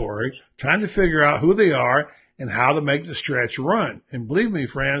February trying to figure out who they are and how to make the stretch run. And believe me,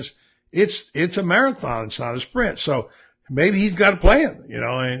 friends, it's a marathon. It's not a sprint. So maybe he's got a plan,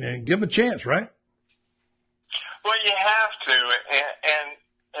 and give him a chance, right? Well, you have to, and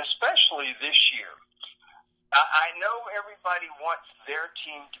especially this year. I know everybody wants their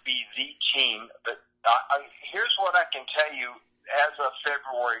team to be the team, but here's what I can tell you as of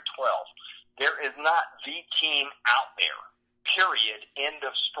February 12th. There is not the team out there, period, end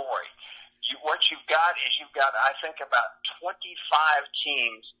of story. What you've got is I think, about 25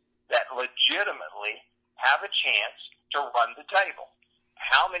 teams that legitimately have a chance to run the table.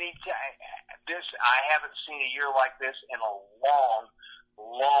 How many I haven't seen a year like this in a long,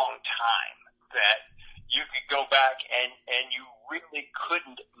 long time that you could go back and you really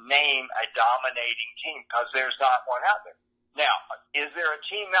couldn't name a dominating team because there's not one out there. Now, is there a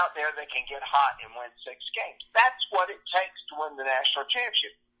team out there that can get hot and win 6 games? That's what it takes to win the national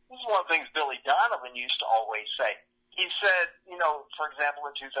championship. This is one of the things Billy Donovan used to always say. He said, for example,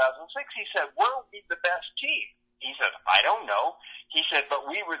 in 2006, he said, "We're the best team." He said, "I don't know." He said, "But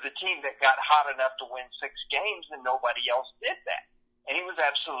we were the team that got hot enough to win 6 games, and nobody else did that." And he was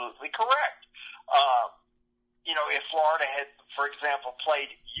absolutely correct. If Florida had, for example,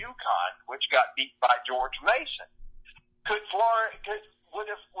 played UConn, which got beat by George Mason, would Florida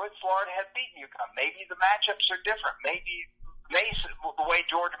have beaten UConn? Maybe the matchups are different. Maybe Mason, the way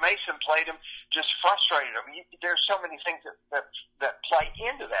George Mason played him, just frustrated him. There's so many things that play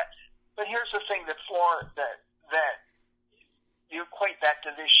into that. But here's the thing that that you equate that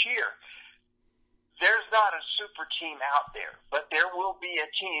to this year. There's not a super team out there, but there will be a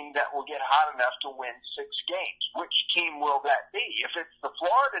team that will get hot enough to win 6 games. Which team will that be? If it's the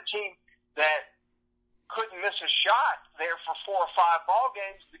Florida team that couldn't miss a shot there for 4 or 5 ball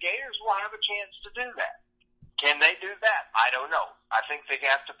games, the Gators will have a chance to do that. Can they do that? I don't know. I think they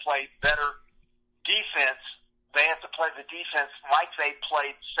have to play better defense. They have to play the defense like they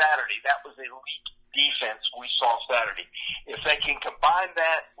played Saturday. That was elite defense we saw Saturday. If they can combine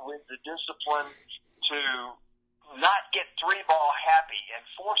that with the discipline to not get 3-ball happy and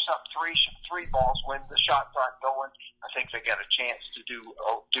force up three balls when the shots aren't going, I think they got a chance to do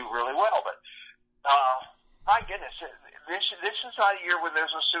really well. But my goodness, this is not a year when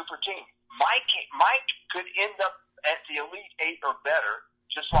there's a super team. Mike could end up at the Elite 8 or better,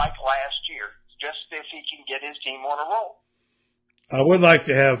 just like last year, just if he can get his team on a roll. I would like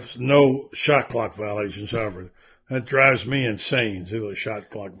to have no shot clock violations, however. That drives me insane, those shot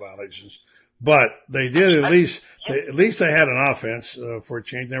clock violations. But they did at least they had an offense for a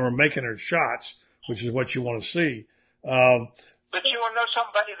change. They were making their shots, which is what you want to see. But you want to know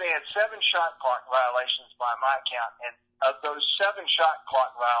somebody? They had 7 shot clock violations by my count, and of those 7 shot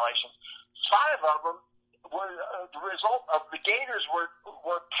clock violations, 5 of them were the result of the Gators were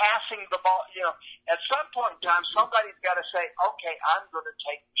passing the ball. At some point in time, somebody's got to say, "Okay, I'm going to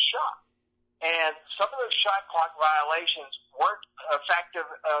take the shot." And some of those shot clock violations weren't effective.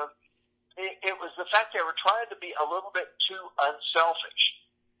 It was the fact they were trying to be a little bit too unselfish,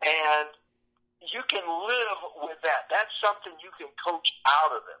 and you can live with that. That's something you can coach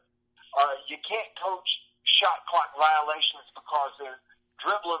out of them. You can't coach shot clock violations because they're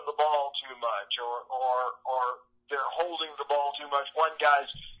dribbling the ball too much or they're holding the ball too much. One guy's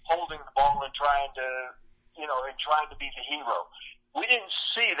holding the ball and trying to be the hero. We didn't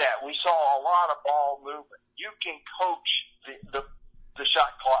see that. We saw a lot of ball movement. You can coach the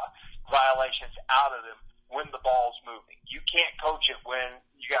shot clock violations out of them when the ball's moving. You can't coach it when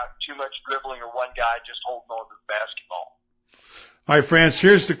you got too much dribbling or one guy just holding on to the basketball. All right, Franz,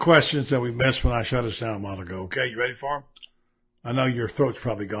 here's the questions that we missed when I shut us down a while ago. Okay, you ready for them? I know your throat's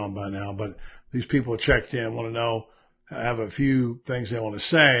probably gone by now, but these people checked in, want to know, have a few things they want to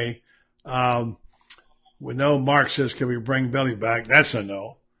say. We know Mark says, can we bring Billy back? That's a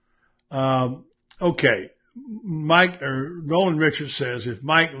no. Okay. Nolan Richards says, if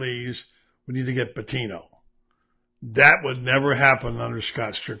Mike leaves, we need to get Pitino. That would never happen under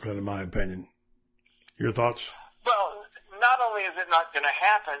Scott Strickland, in my opinion. Your thoughts? Well, not only is it not going to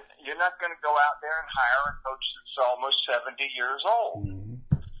happen, you're not going to go out there and hire a coach that's almost 70 years old. Mm-hmm.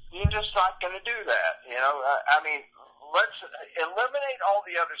 You're just not going to do that. Let's eliminate all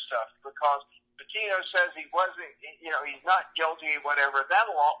the other stuff because Pitino says he wasn't, he's not guilty, whatever.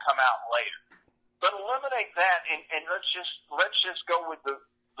 That'll all come out later. But eliminate that, and let's just go with the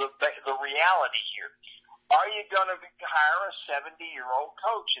reality here. are you going to hire a 70-year-old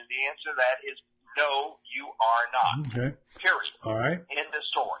coach? And the answer to that is no, you are not. Okay. Period. All right. End of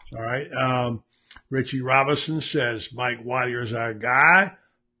story. All right. Richie Robinson says Mike White is our guy.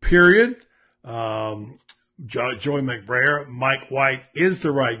 Period. Joey McBrayer, Mike White is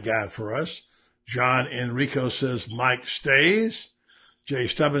the right guy for us. John Enrico says Mike stays. Jay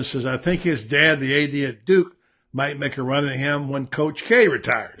Stubbins says, I think his dad, the AD at Duke, might make a run at him when Coach K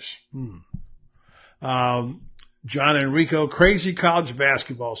retires. John Enrico, crazy college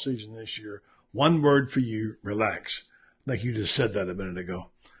basketball season this year. One word for you, relax. Like you just said that a minute ago.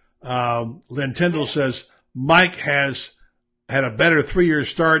 Lynn Tyndall says, Mike has had a better 3-year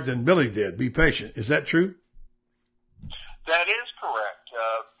start than Billy did. Be patient. Is that true? That is correct.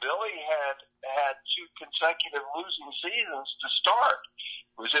 Billy had 2 consecutive losing seasons to start.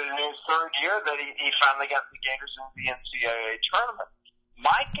 It was in his 3rd year that he finally got the Gators into the NCAA tournament.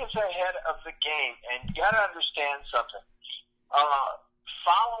 Mike is ahead of the game, and you got to understand something.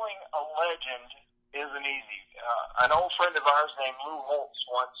 Following a legend isn't easy. An old friend of ours named Lou Holtz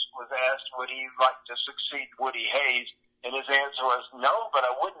once was asked would he like to succeed Woody Hayes, and his answer was no, but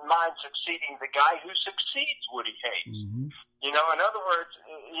I wouldn't mind succeeding the guy who succeeds Woody Hayes. Mm-hmm. You know, in other words,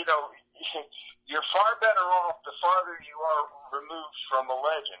 you know, you're far better off the farther you are removed from a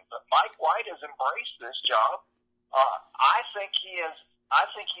legend. But Mike White has embraced this job. I think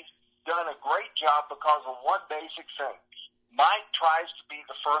he's done a great job because of one basic thing. Mike tries to be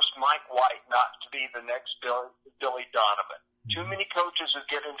the first Mike White, not to be the next Billy Donovan. Too many coaches who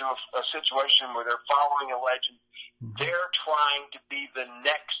get into a situation where they're following a legend, they're trying to be the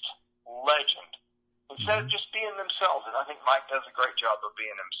next legend instead of just being themselves. And I think Mike does a great job of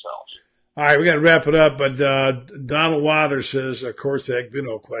being himself. All right, we got to wrap it up. But Donald Wilder says, of course, the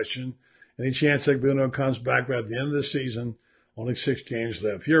Egbuno question. Any chance Egbuno comes back by the end of the season? Only 6 games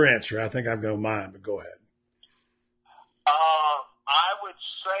left. Your answer. I think I've got mine, but go ahead. I would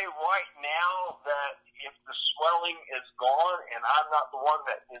say right now that if the swelling is gone, and I'm not the one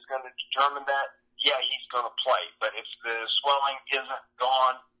that is going to determine that, yeah, he's going to play. But if the swelling isn't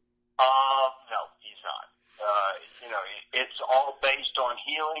gone, no, he's not. You know, it's all based on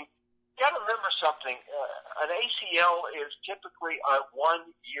healing. You got to remember something. An ACL is typically a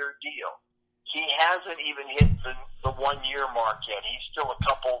 1-year deal. He hasn't even hit the 1-year mark yet. He's still a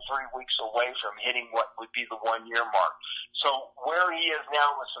couple, 3 weeks away from hitting what would be the 1-year mark. So where he is now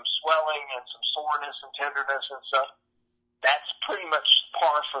with some swelling and some soreness and tenderness and stuff, that's pretty much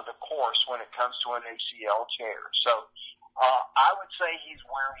par for the course when it comes to an ACL tear. So I would say he's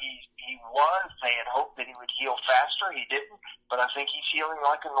where he was. They had hoped that he would heal faster. He didn't, but I think he's healing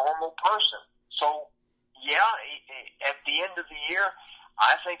like a normal person. So, yeah, at the end of the year,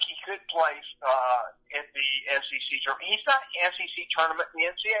 I think he could play in the SEC tournament. He's not SEC tournament in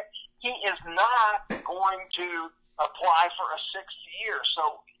the NCAA. He is not going to apply for a 6th year.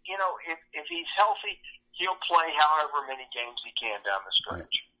 So, you know, if he's healthy, he'll play however many games he can down the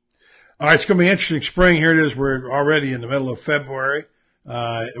stretch. All right, it's going to be an interesting spring. Here it is. We're already in the middle of February.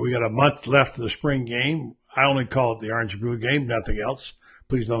 We got a month left of the spring game. I only call it the Orange Blue game, nothing else.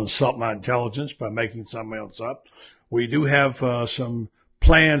 Please don't insult my intelligence by making something else up. We do have some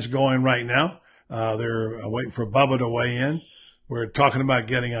plans going right now. They're waiting for Bubba to weigh in. We're talking about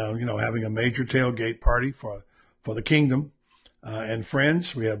getting having a major tailgate party for the Kingdom and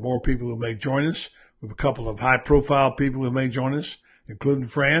friends. We have more people who may join us. We have a couple of high-profile people who may join us, including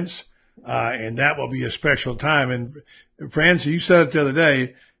Franz, and that will be a special time. And Franz, you said it the other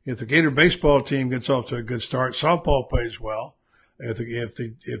day. If the Gator baseball team gets off to a good start, softball plays well. If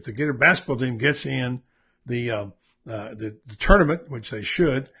the Gator basketball team gets in the tournament, which they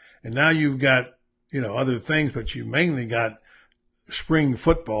should, and now you've got other things, but you mainly got spring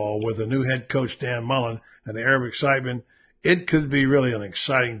football with the new head coach Dan Mullen and the air of excitement. It could be really an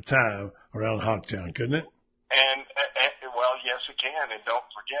exciting time around Hogtown, couldn't it? And well, yes, it can. And don't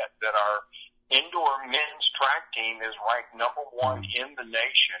forget that our indoor men's track team is ranked number 1 in the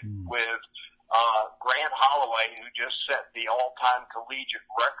nation with Grant Holloway, who just set the all-time collegiate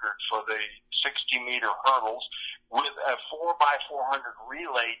record for the 60-meter hurdles, with a 4x400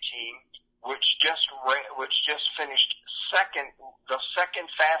 relay team, which just finished the second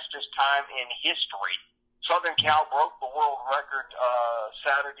fastest time in history. Southern Cal broke the world record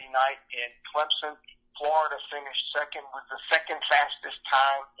Saturday night in Clemson. Florida finished second with the second fastest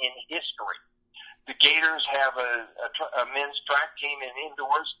time in history. The Gators have a men's track team in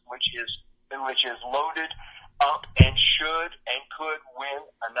indoors, which is loaded up and should and could win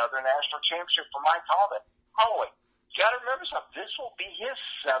another national championship for Mike Holloway. You got to remember something. This will be his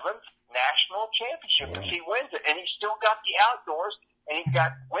 7th national championship if he wins it, and he's still got the outdoors. And he's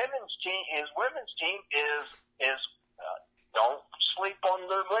got women's team. His women's team is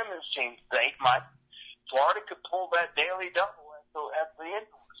women's team. Florida could pull that daily double at the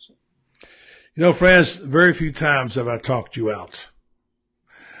indoors. You know, Franz, very few times have I talked you out.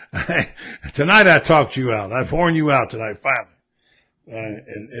 Tonight I talked you out. I've worn you out tonight, finally.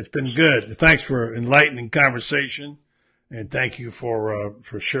 And it's been good. Thanks for enlightening conversation, and thank you for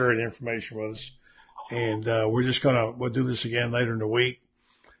sharing information with us. And we'll do this again later in the week,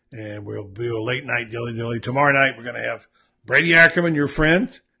 and we'll do a late night dilly-dilly. Tomorrow night we're going to have Brady Ackerman, your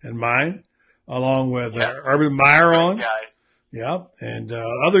friend and mine, along with Urban Meyer on. Yep, and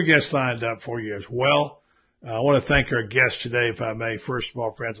other guests lined up for you as well. I want to thank our guests today, if I may. First of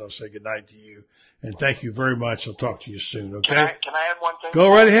all, Franz, I'll say good night to you. And thank you very much. I'll talk to you soon, okay? Can I add one thing? Go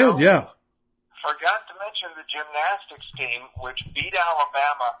right ahead, yeah. Forgot to mention the gymnastics team, which beat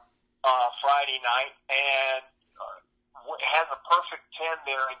Alabama Friday night and has a perfect 10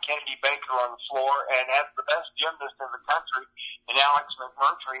 there in Kennedy Baker on the floor and has the best gymnast in the country in Alex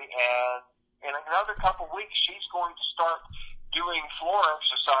McMurtry. And in another couple of weeks, she's going to start doing floor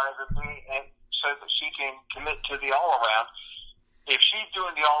exercises so that she can commit to the all-around. If she's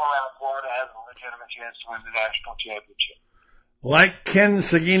doing the all-around, Florida has a legitimate chance to win the national championship. Like Ken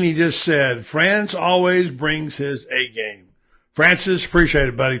Sagini just said, Franz always brings his A game. Francis, appreciate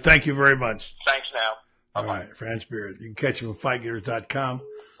it, buddy. Thank you very much. Thanks now. All right, Franz Beard. You can catch him on FightGetters.com.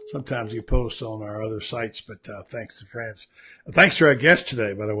 Sometimes he posts on our other sites, but thanks to Franz. Thanks to our guest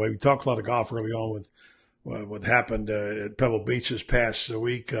today, by the way. We talked a lot of golf early on with what happened at Pebble Beach this past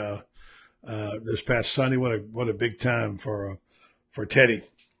week, this past Sunday. What a big time for Teddy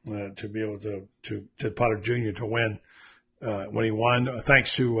to be able to Ted Potter Jr. to win when he won.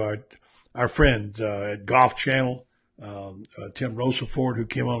 Thanks to our friend at Golf Channel, Tim Rosafort, who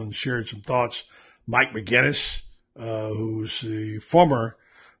came on and shared some thoughts. Mike McGinnis, who's the former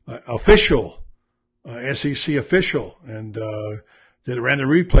official, SEC official, and ran the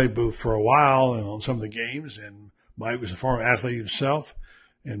replay booth for a while on some of the games. And Mike was a former athlete himself,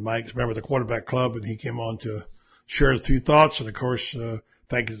 and Mike's a member of the Quarterback Club, and he came on to share a few thoughts. And, of course,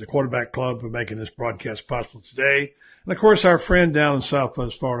 thank you to the Quarterback Club for making this broadcast possible today. And, of course, our friend down in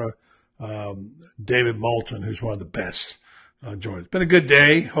Southwest Florida, David Moulton, who's one of the best. Joined. It's been a good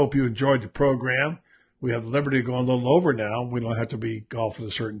day. Hope you enjoyed the program. We have the liberty of going a little over now. We don't have to be golf at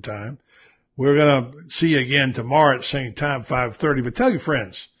a certain time. We're going to see you again tomorrow at the same time, 5:30. But tell your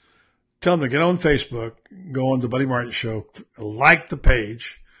friends. Tell them to get on Facebook, go on to Buddy Martin Show, like the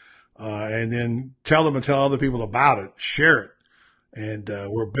page, and then tell them and tell other people about it. Share it. And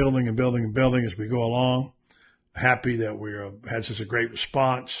we're building and building and building as we go along. Happy that we had such a great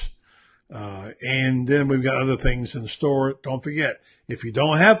response. And then we've got other things in store. Don't forget, if you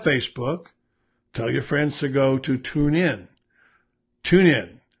don't have Facebook, tell your friends to go to TuneIn.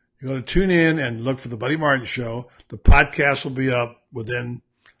 TuneIn. You go to TuneIn and look for the Buddy Martin Show. The podcast will be up within,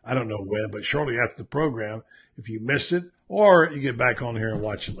 I don't know when, but shortly after the program if you missed it, or you get back on here and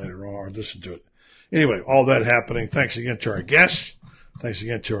watch it later on or listen to it. Anyway, all that happening. Thanks again to our guests. Thanks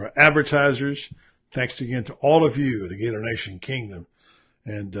again to our advertisers. Thanks again to all of you, the Gator Nation Kingdom.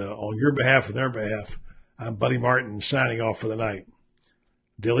 And on your behalf and their behalf, I'm Buddy Martin signing off for the night.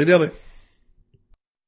 Dilly dilly.